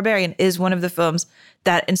Conan the Barbarian is one of the films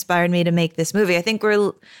that inspired me to make this movie. I think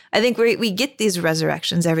we get these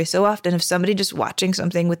resurrections every so often of somebody just watching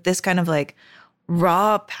something with this kind of like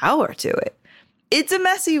raw power to it. It's a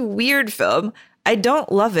messy, weird film. I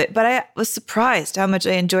don't love it, but I was surprised how much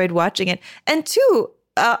I enjoyed watching it. And two,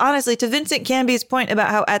 honestly, to Vincent Canby's point about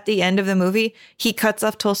how at the end of the movie, he cuts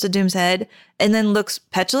off Tulsa Doom's head and then looks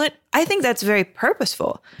petulant, I think that's very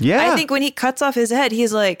purposeful. Yeah. I think when he cuts off his head,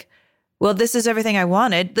 he's like, well, this is everything I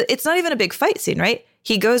wanted. It's not even a big fight scene, right?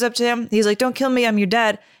 He goes up to him. He's like, don't kill me. I'm your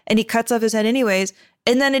dad. And he cuts off his head anyways.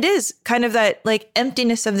 And then it is kind of that like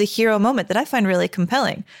emptiness of the hero moment that I find really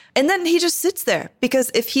compelling. And then he just sits there because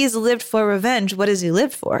if he's lived for revenge, what has he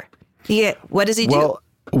lived for? What does he do? Well,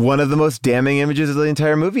 one of the most damning images of the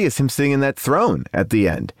entire movie is him sitting in that throne at the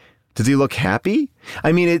end. Does he look happy?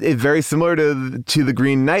 I mean, it's very similar to the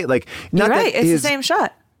Green Knight. Like, not You're right. It's the same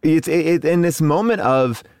shot. It's in this moment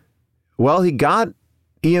of, well, he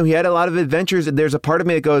had a lot of adventures. And there's a part of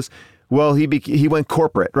me that goes, well, he went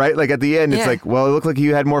corporate, right? Like at the end, it's like, well, it looked like he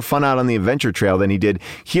had more fun out on the adventure trail than he did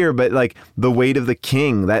here. But like the weight of the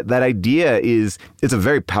king, that idea it's a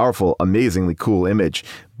very powerful, amazingly cool image,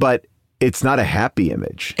 but it's not a happy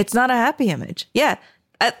image. It's not a happy image. Yeah,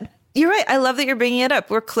 you're right. I love that you're bringing it up.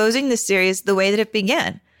 We're closing this series the way that it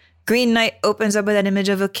began. Green Knight opens up with that image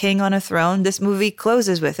of a king on a throne. This movie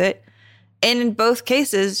closes with it. And in both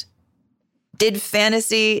cases, did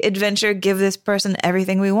fantasy adventure give this person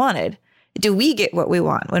everything we wanted? Do we get what we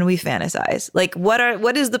want when we fantasize? Like,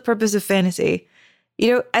 what is the purpose of fantasy?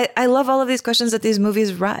 I love all of these questions that these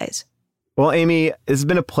movies rise. Well, Amy, it's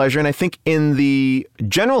been a pleasure. And I think in the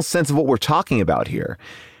general sense of what we're talking about here,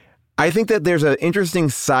 I think that there's an interesting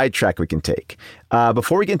sidetrack we can take.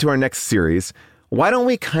 Before we get into our next series, why don't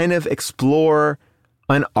we kind of explore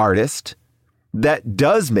an artist that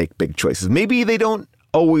does make big choices? Maybe they don't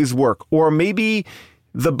always work, or maybe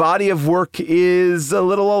the body of work is a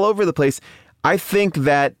little all over the place. I think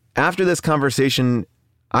that after this conversation,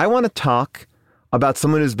 I want to talk about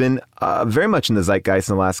someone who's been very much in the zeitgeist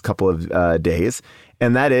in the last couple of days,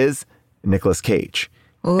 and that is Nicolas Cage.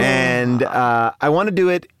 Ooh. And I want to do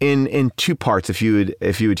it in two parts, if you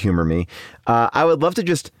would humor me. I would love to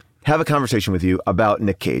just have a conversation with you about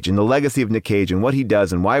Nick Cage and the legacy of Nick Cage and what he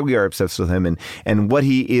does and why we are obsessed with him and what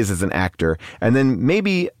he is as an actor. And then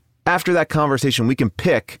maybe after that conversation, we can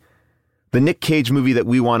pick the Nick Cage movie that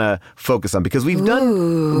we want to focus on, because we've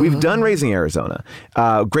done Raising Arizona,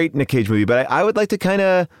 great Nick Cage movie. But I would like to kind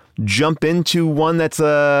of jump into one that's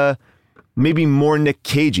maybe more Nick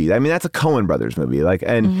Cagey. I mean, that's a Coen Brothers movie,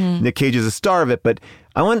 Nick Cage is a star of it, but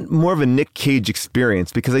I want more of a Nick Cage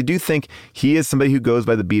experience, because I do think he is somebody who goes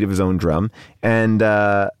by the beat of his own drum. And,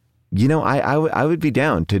 I would be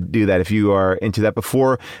down to do that if you are into that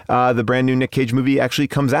before the brand new Nick Cage movie actually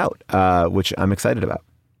comes out, which I'm excited about.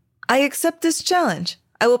 I accept this challenge.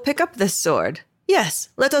 I will pick up this sword. Yes,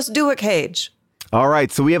 let us do a Cage. All right,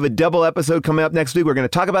 so we have a double episode coming up next week. We're going to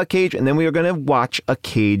talk about Cage, and then we are going to watch a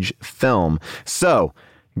Cage film. So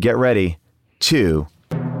get ready to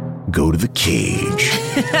go to the Cage.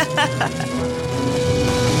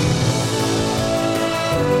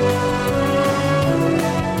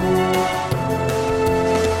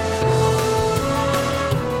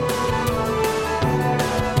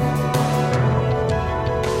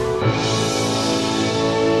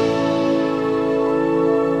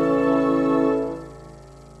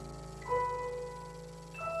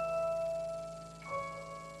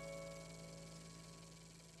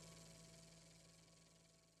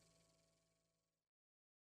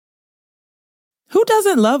 Who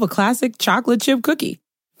doesn't love a classic chocolate chip cookie?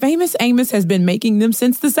 Famous Amos has been making them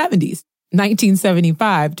since the 70s,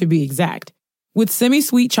 1975 to be exact. With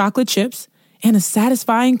semi-sweet chocolate chips and a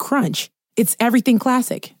satisfying crunch, it's everything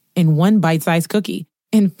classic in one bite-sized cookie,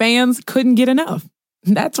 and fans couldn't get enough.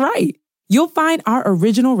 That's right. You'll find our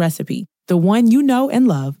original recipe, the one you know and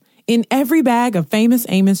love, in every bag of Famous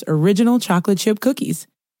Amos original chocolate chip cookies.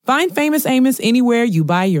 Find Famous Amos anywhere you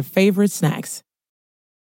buy your favorite snacks.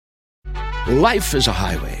 Life is a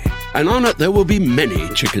highway, and on it there will be many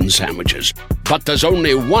chicken sandwiches. But there's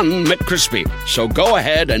only one McCrispy. So go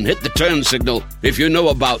ahead and hit the turn signal if you know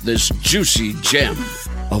about this juicy gem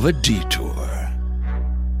of a detour.